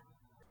is.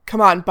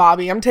 Come on,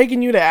 Bobby, I'm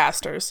taking you to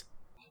Aster's.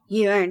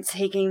 You aren't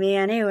taking me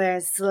anywhere,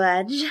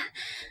 Sledge.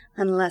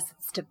 Unless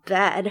it's to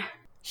bed.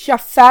 Ya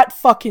fat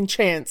fucking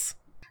chance.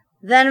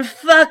 Then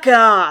fuck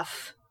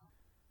off.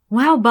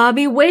 Wow,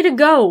 Bobby, way to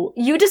go.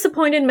 You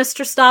disappointed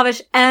Mr.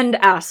 Stavish and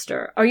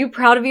Aster. Are you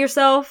proud of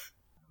yourself?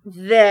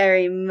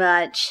 Very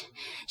much.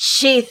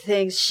 She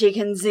thinks she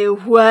can do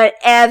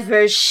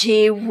whatever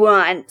she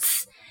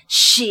wants.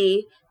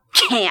 She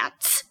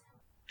can't.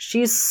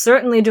 She's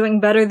certainly doing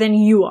better than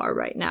you are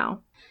right now.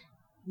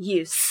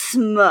 You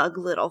smug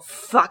little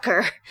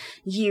fucker.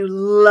 You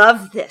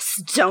love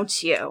this,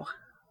 don't you?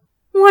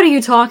 What are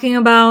you talking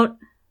about?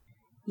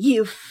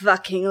 You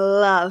fucking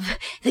love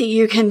that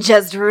you can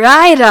just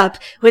ride up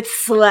with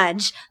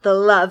Sledge, the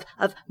love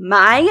of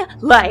my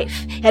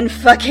life, and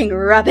fucking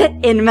rub it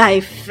in my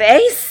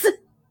face?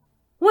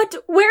 What?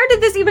 Where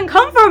did this even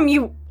come from,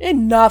 you?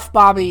 Enough,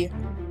 Bobby.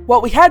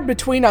 What we had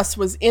between us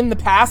was in the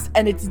past,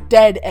 and it's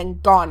dead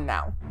and gone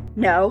now.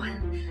 No,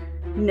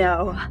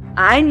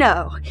 I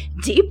know.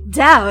 Deep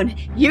down,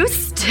 you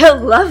still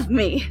love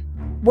me.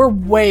 We're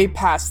way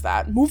past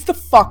that. Move the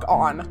fuck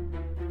on.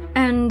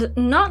 And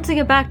not to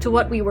get back to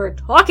what we were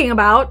talking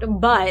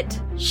about,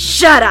 but...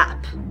 Shut up!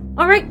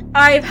 Alright,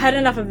 I've had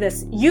enough of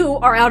this. You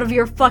are out of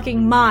your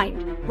fucking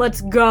mind.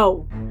 Let's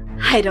go.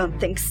 I don't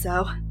think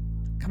so.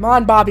 Come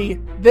on, Bobby.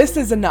 This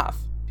is enough.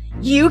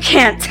 You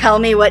can't tell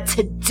me what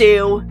to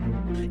do.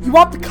 You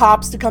want the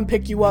cops to come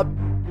pick you up?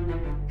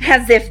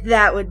 As if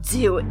that would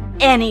do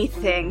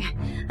anything.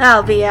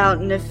 I'll be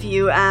out in a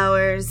few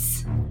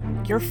hours.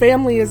 Your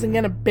family isn't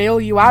gonna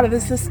bail you out of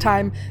this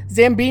time.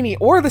 Zambini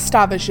or the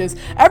Stavishes.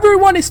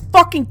 Everyone is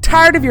fucking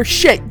tired of your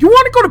shit. You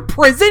wanna go to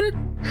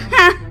prison?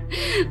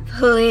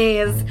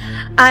 Please.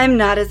 I'm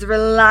not as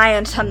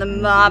reliant on the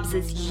mobs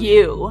as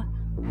you.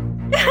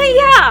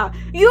 Yeah!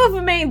 You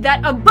have made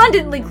that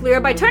abundantly clear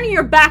by turning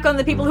your back on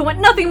the people who want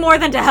nothing more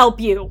than to help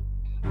you.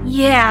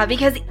 Yeah,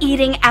 because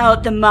eating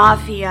out the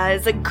mafia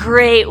is a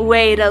great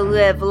way to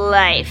live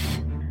life.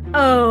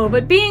 Oh,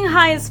 but being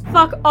high as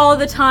fuck all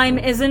the time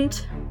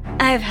isn't?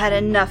 I've had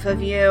enough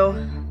of you.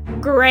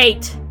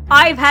 Great.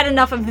 I've had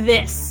enough of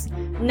this.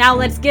 Now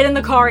let's get in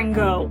the car and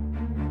go.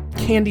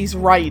 Candy's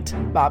right,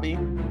 Bobby.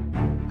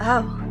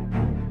 Oh.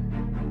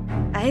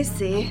 I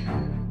see.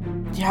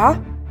 Yeah?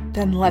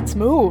 Then let's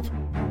move.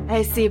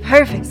 I see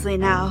perfectly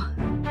now.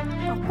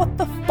 What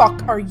the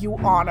fuck are you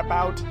on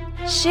about?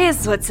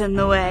 She's what's in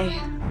the way.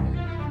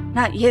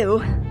 Not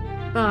you.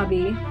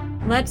 Bobby,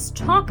 let's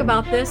talk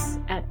about this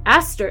at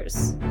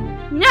Astor's.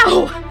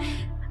 No!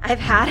 I've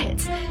had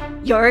it.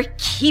 You're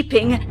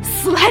keeping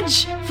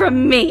Sledge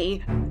from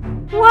me.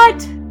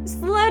 What?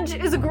 Sledge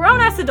is a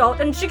grown-ass adult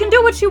and she can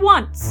do what she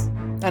wants.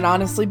 And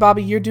honestly,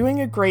 Bobby, you're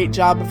doing a great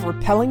job of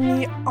repelling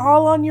me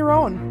all on your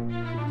own.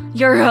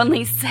 You're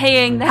only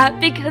saying that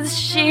because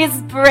she's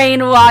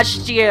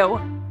brainwashed you.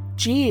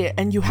 Gee,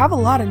 and you have a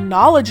lot of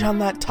knowledge on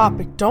that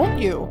topic, don't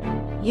you?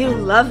 You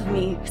love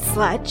me,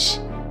 Sledge.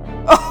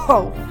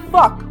 Oh,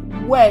 fuck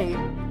way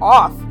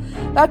off.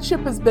 That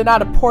ship has been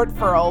out of port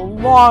for a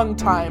long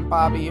time,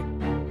 Bobby.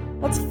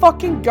 Let's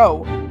fucking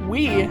go.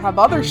 We have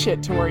other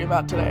shit to worry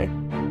about today.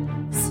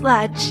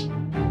 Sledge.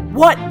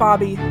 What,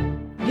 Bobby?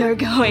 You're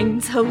going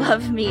to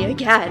love me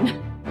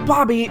again.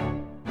 Bobby.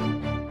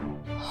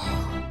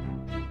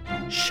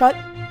 Shut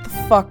the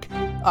fuck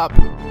up.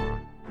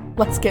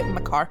 Let's get in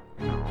the car.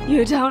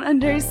 You don't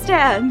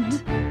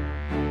understand.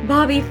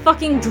 Bobby,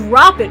 fucking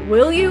drop it,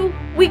 will you?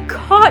 We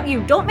caught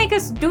you. Don't make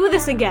us do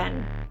this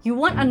again. You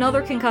want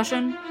another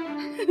concussion?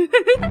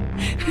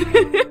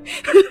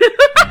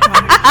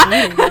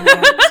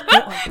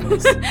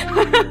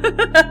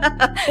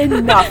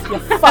 Enough, you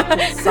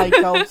fucking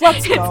psycho.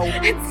 Let's go.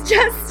 It's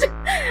just...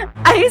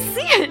 I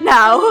see it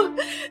now.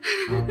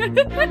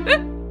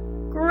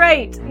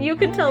 Great. You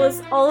can tell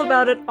us all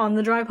about it on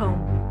the drive home.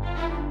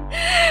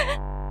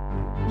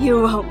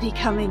 You won't be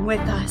coming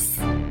with us.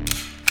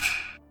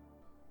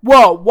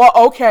 Whoa,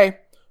 okay.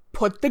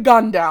 Put the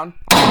gun down.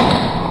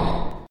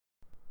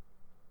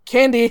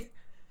 Candy!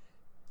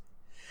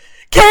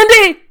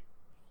 Candy!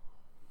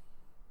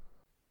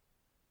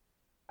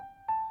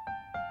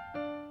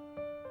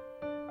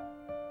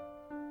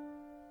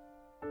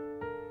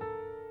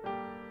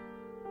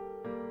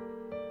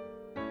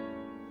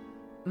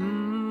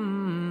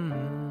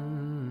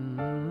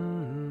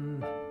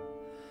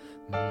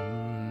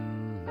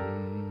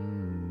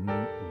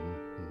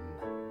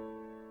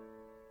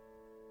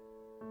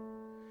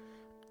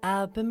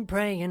 I've been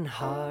praying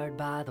hard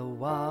by the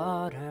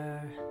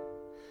water,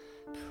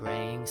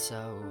 praying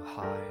so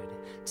hard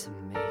to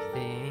make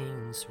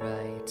things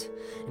right.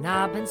 And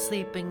I've been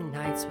sleeping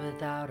nights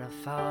without a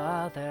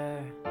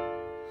father,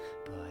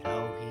 but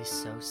oh, he's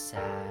so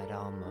sad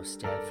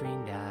almost every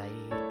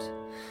night.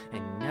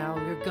 And now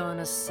you're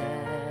gonna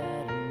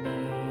set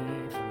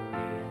me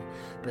free,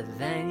 but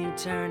then you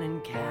turn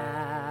and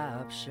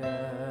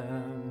capture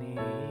me.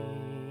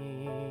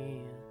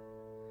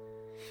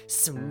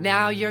 So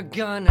now you're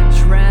gonna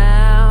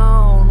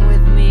drown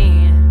with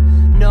me.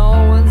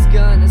 No one's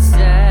gonna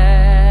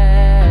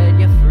set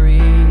you free.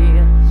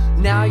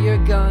 Now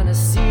you're gonna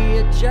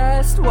see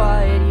just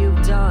what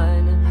you've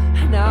done.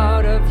 And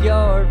out of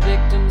your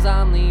victims,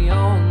 I'm the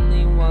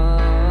only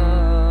one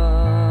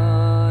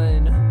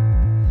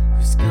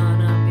who's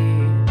gonna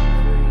be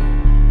free.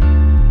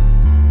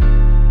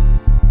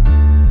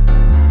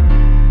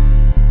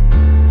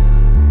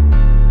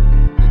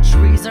 The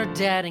trees are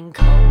dead and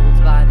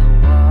cold by the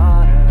water.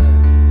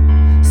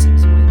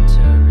 Seems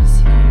winter is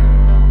here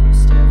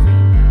almost every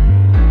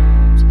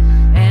night.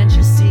 And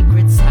your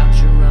secret's out,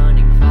 you're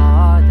running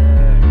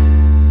farther.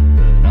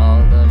 But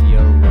all of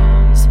your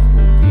wrongs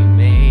will be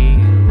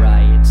made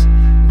right.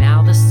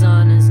 Now the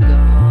sun is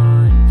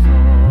gone for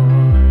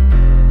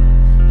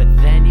good, but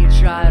then you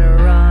try to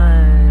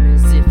run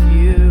as if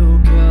you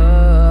could.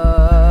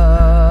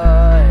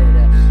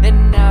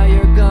 And now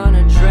you're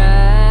gonna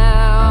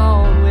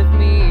drown with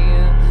me.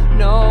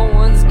 No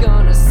one's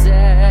gonna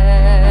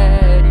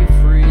set you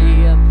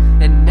free.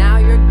 And now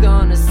you're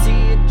gonna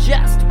see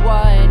just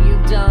what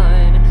you've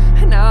done.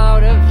 And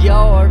out of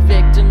your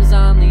victims,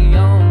 I'm the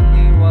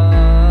only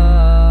one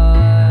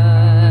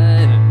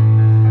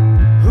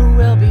who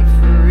will be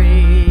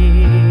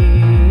free.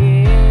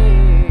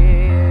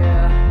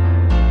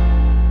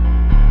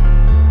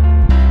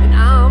 And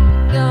I'm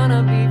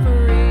gonna be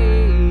free.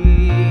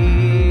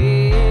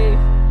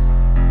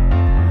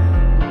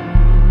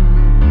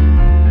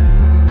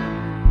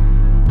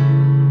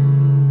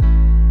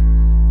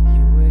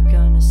 You were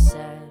gonna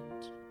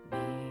set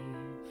me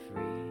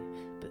free,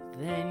 but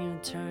then you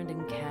turned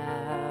and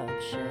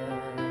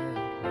captured me.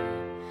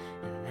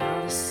 And now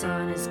the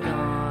sun is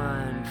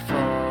gone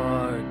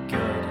for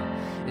good,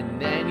 and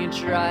then you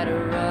try to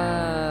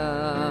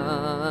run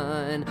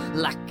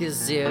like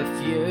as if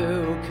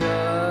you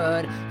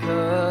could.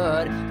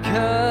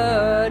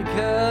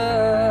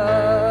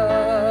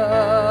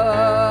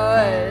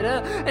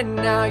 And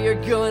Now you're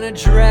gonna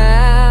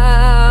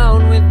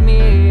drown with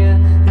me.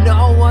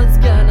 No one's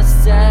gonna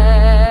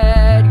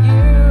set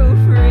you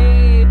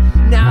free.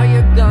 Now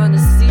you're gonna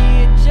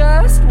see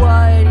just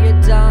what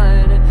you've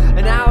done.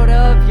 And out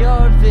of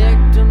your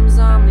victims,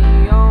 I'm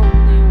the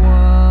only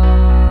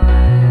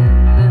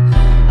one.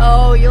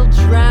 Oh, you'll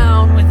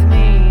drown with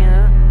me.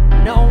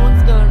 No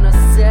one's gonna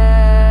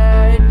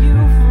set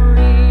you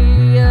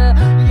free.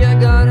 You're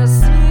gonna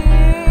see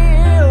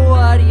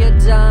what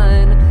you've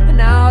done. And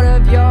out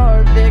of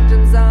your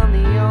victims, I'm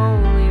the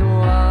only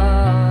one.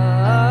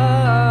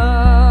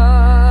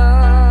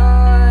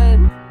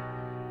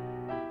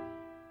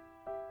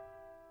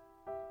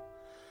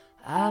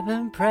 I've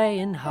been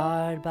praying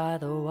hard by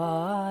the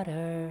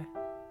water,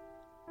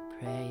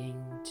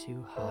 praying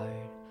too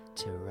hard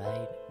to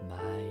right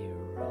my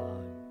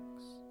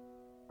wrongs.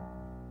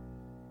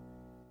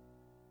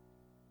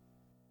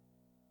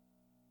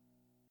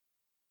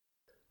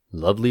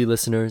 Lovely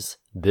listeners,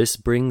 this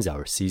brings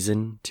our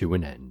season to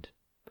an end.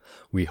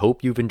 We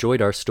hope you've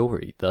enjoyed our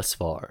story thus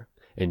far,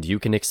 and you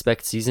can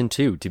expect season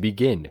 2 to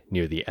begin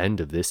near the end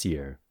of this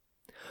year.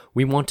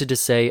 We wanted to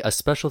say a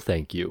special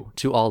thank you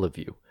to all of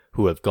you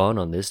who have gone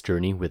on this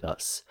journey with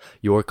us.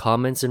 Your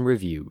comments and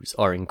reviews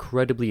are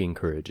incredibly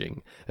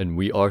encouraging, and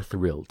we are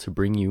thrilled to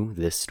bring you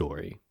this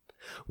story.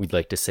 We'd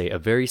like to say a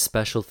very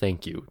special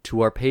thank you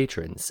to our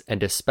patrons,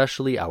 and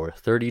especially our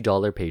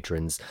 $30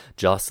 patrons,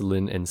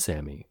 Jocelyn and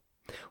Sammy.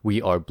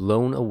 We are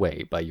blown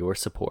away by your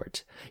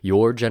support.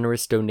 Your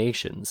generous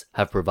donations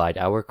have provided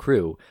our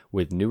crew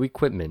with new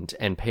equipment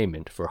and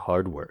payment for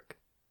hard work.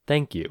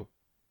 Thank you.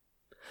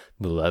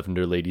 The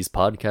Lavender Ladies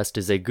podcast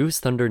is a Goose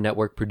Thunder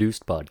Network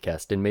produced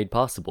podcast and made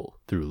possible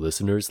through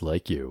listeners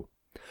like you.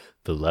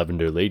 The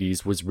Lavender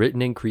Ladies was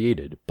written and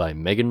created by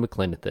Megan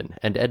McLenithan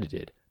and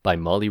edited by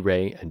Molly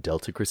Ray and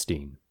Delta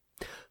Christine.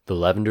 The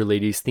Lavender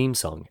Ladies theme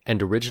song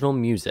and original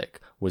music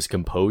was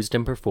composed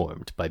and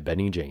performed by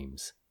Benny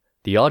James.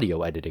 The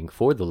audio editing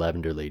for The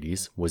Lavender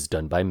Ladies was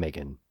done by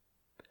Megan.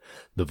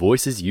 The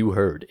voices you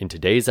heard in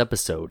today's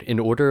episode in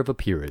order of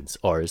appearance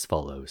are as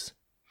follows.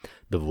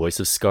 The voice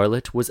of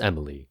Scarlet was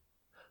Emily.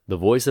 The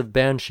voice of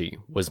Banshee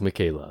was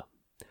Michaela.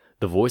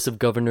 The voice of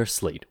Governor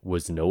Slate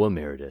was Noah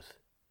Meredith.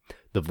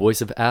 The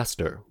voice of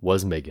Aster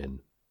was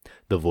Megan.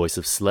 The voice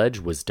of Sledge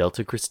was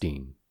Delta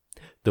Christine.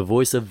 The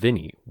voice of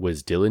Vinny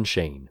was Dylan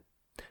Shane.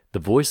 The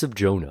voice of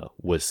Jonah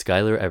was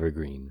Skylar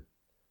Evergreen.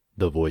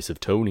 The voice of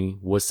Tony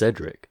was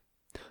Cedric.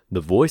 The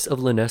voice of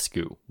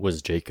Linescu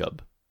was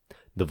Jacob.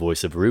 The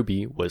voice of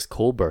Ruby was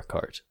Cole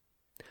Burkhart.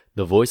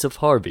 The voice of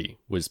Harvey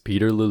was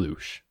Peter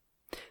Lelouch.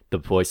 The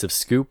voice of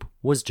Scoop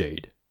was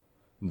Jade.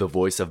 The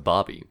voice of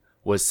Bobby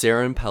was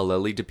Saren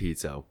Paolelli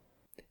DePizzo.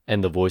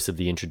 And the voice of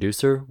the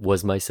introducer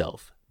was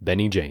myself,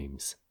 Benny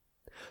James.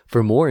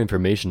 For more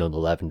information on the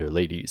Lavender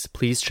Ladies,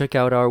 please check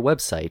out our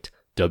website,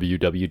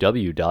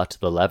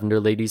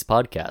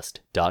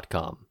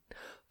 www.thelavenderladiespodcast.com.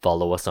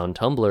 Follow us on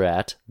Tumblr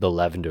at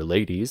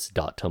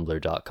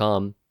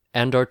thelavenderladies.tumblr.com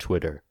and our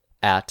Twitter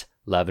at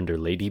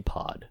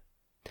lavenderladypod.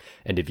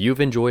 And if you've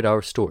enjoyed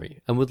our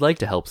story and would like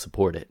to help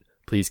support it,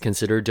 please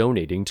consider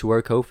donating to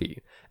our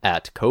Ko-fi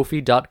at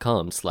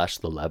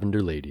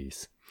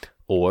ko-fi.com/thelavenderladies.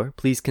 Or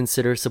please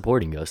consider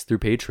supporting us through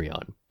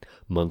Patreon.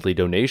 Monthly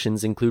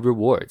donations include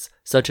rewards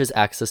such as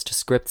access to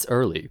scripts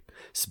early,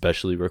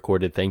 specially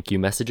recorded thank you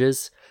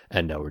messages,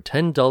 and our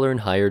 $10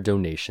 and higher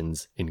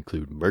donations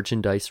include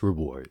merchandise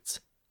rewards.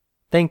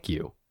 Thank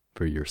you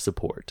for your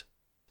support.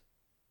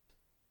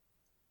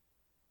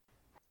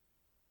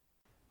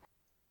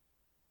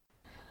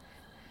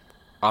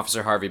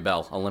 Officer Harvey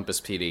Bell, Olympus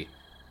PD.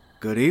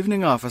 Good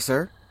evening,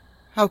 officer.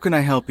 How can I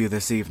help you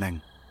this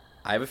evening?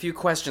 I have a few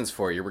questions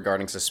for you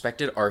regarding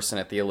suspected arson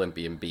at the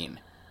Olympian Bean.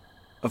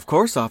 Of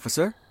course,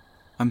 officer.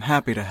 I'm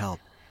happy to help.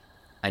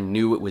 I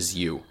knew it was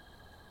you.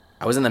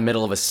 I was in the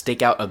middle of a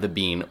stakeout of the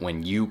Bean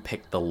when you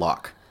picked the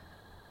lock.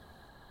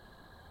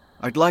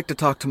 I'd like to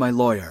talk to my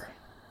lawyer.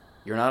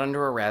 You're not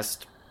under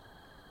arrest.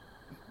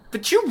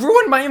 But you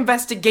ruined my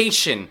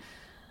investigation!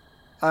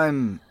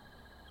 I'm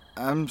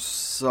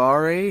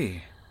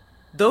sorry.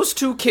 Those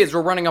two kids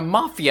were running a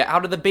mafia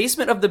out of the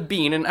basement of the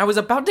Bean, and I was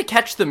about to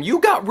catch them. You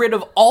got rid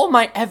of all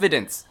my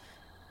evidence.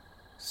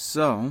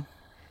 So,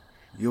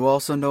 you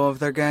also know of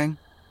their gang?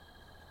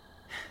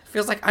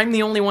 Feels like I'm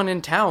the only one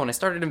in town. I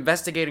started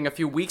investigating a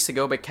few weeks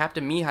ago, but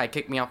Captain Mihai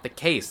kicked me off the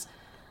case.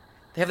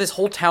 They have this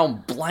whole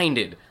town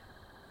blinded.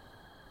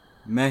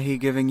 Mehi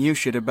giving you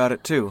shit about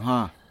it too,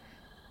 huh?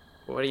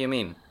 What do you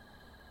mean?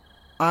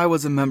 I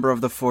was a member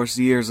of the Force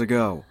years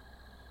ago.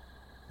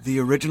 The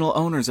original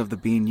owners of the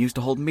Bean used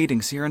to hold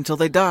meetings here until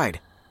they died.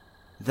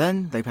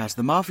 Then they passed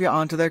the Mafia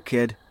on to their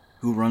kid,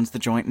 who runs the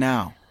joint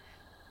now.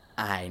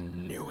 I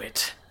knew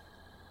it.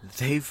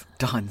 They've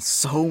done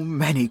so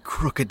many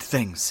crooked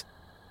things.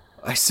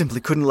 I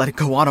simply couldn't let it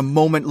go on a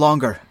moment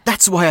longer.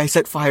 That's why I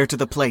set fire to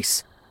the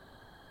place.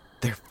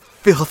 They're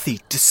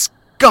filthy,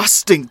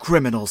 disgusting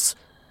criminals.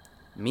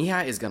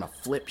 Mihai is gonna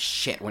flip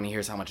shit when he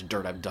hears how much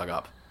dirt I've dug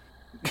up.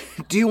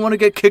 Do you want to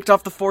get kicked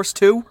off the Force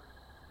too?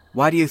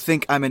 Why do you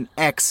think I'm an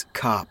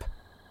ex-cop?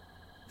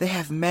 They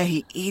have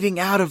May eating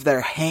out of their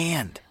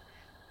hand.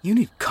 You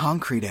need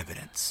concrete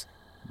evidence,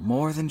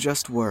 more than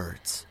just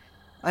words.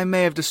 I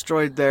may have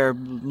destroyed their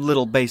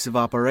little base of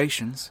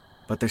operations,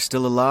 but they're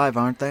still alive,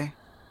 aren't they?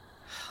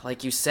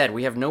 Like you said,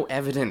 we have no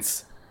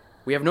evidence.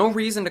 We have no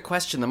reason to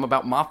question them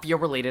about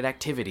Mafia-related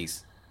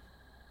activities.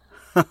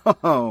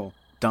 Oh,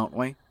 don't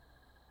we?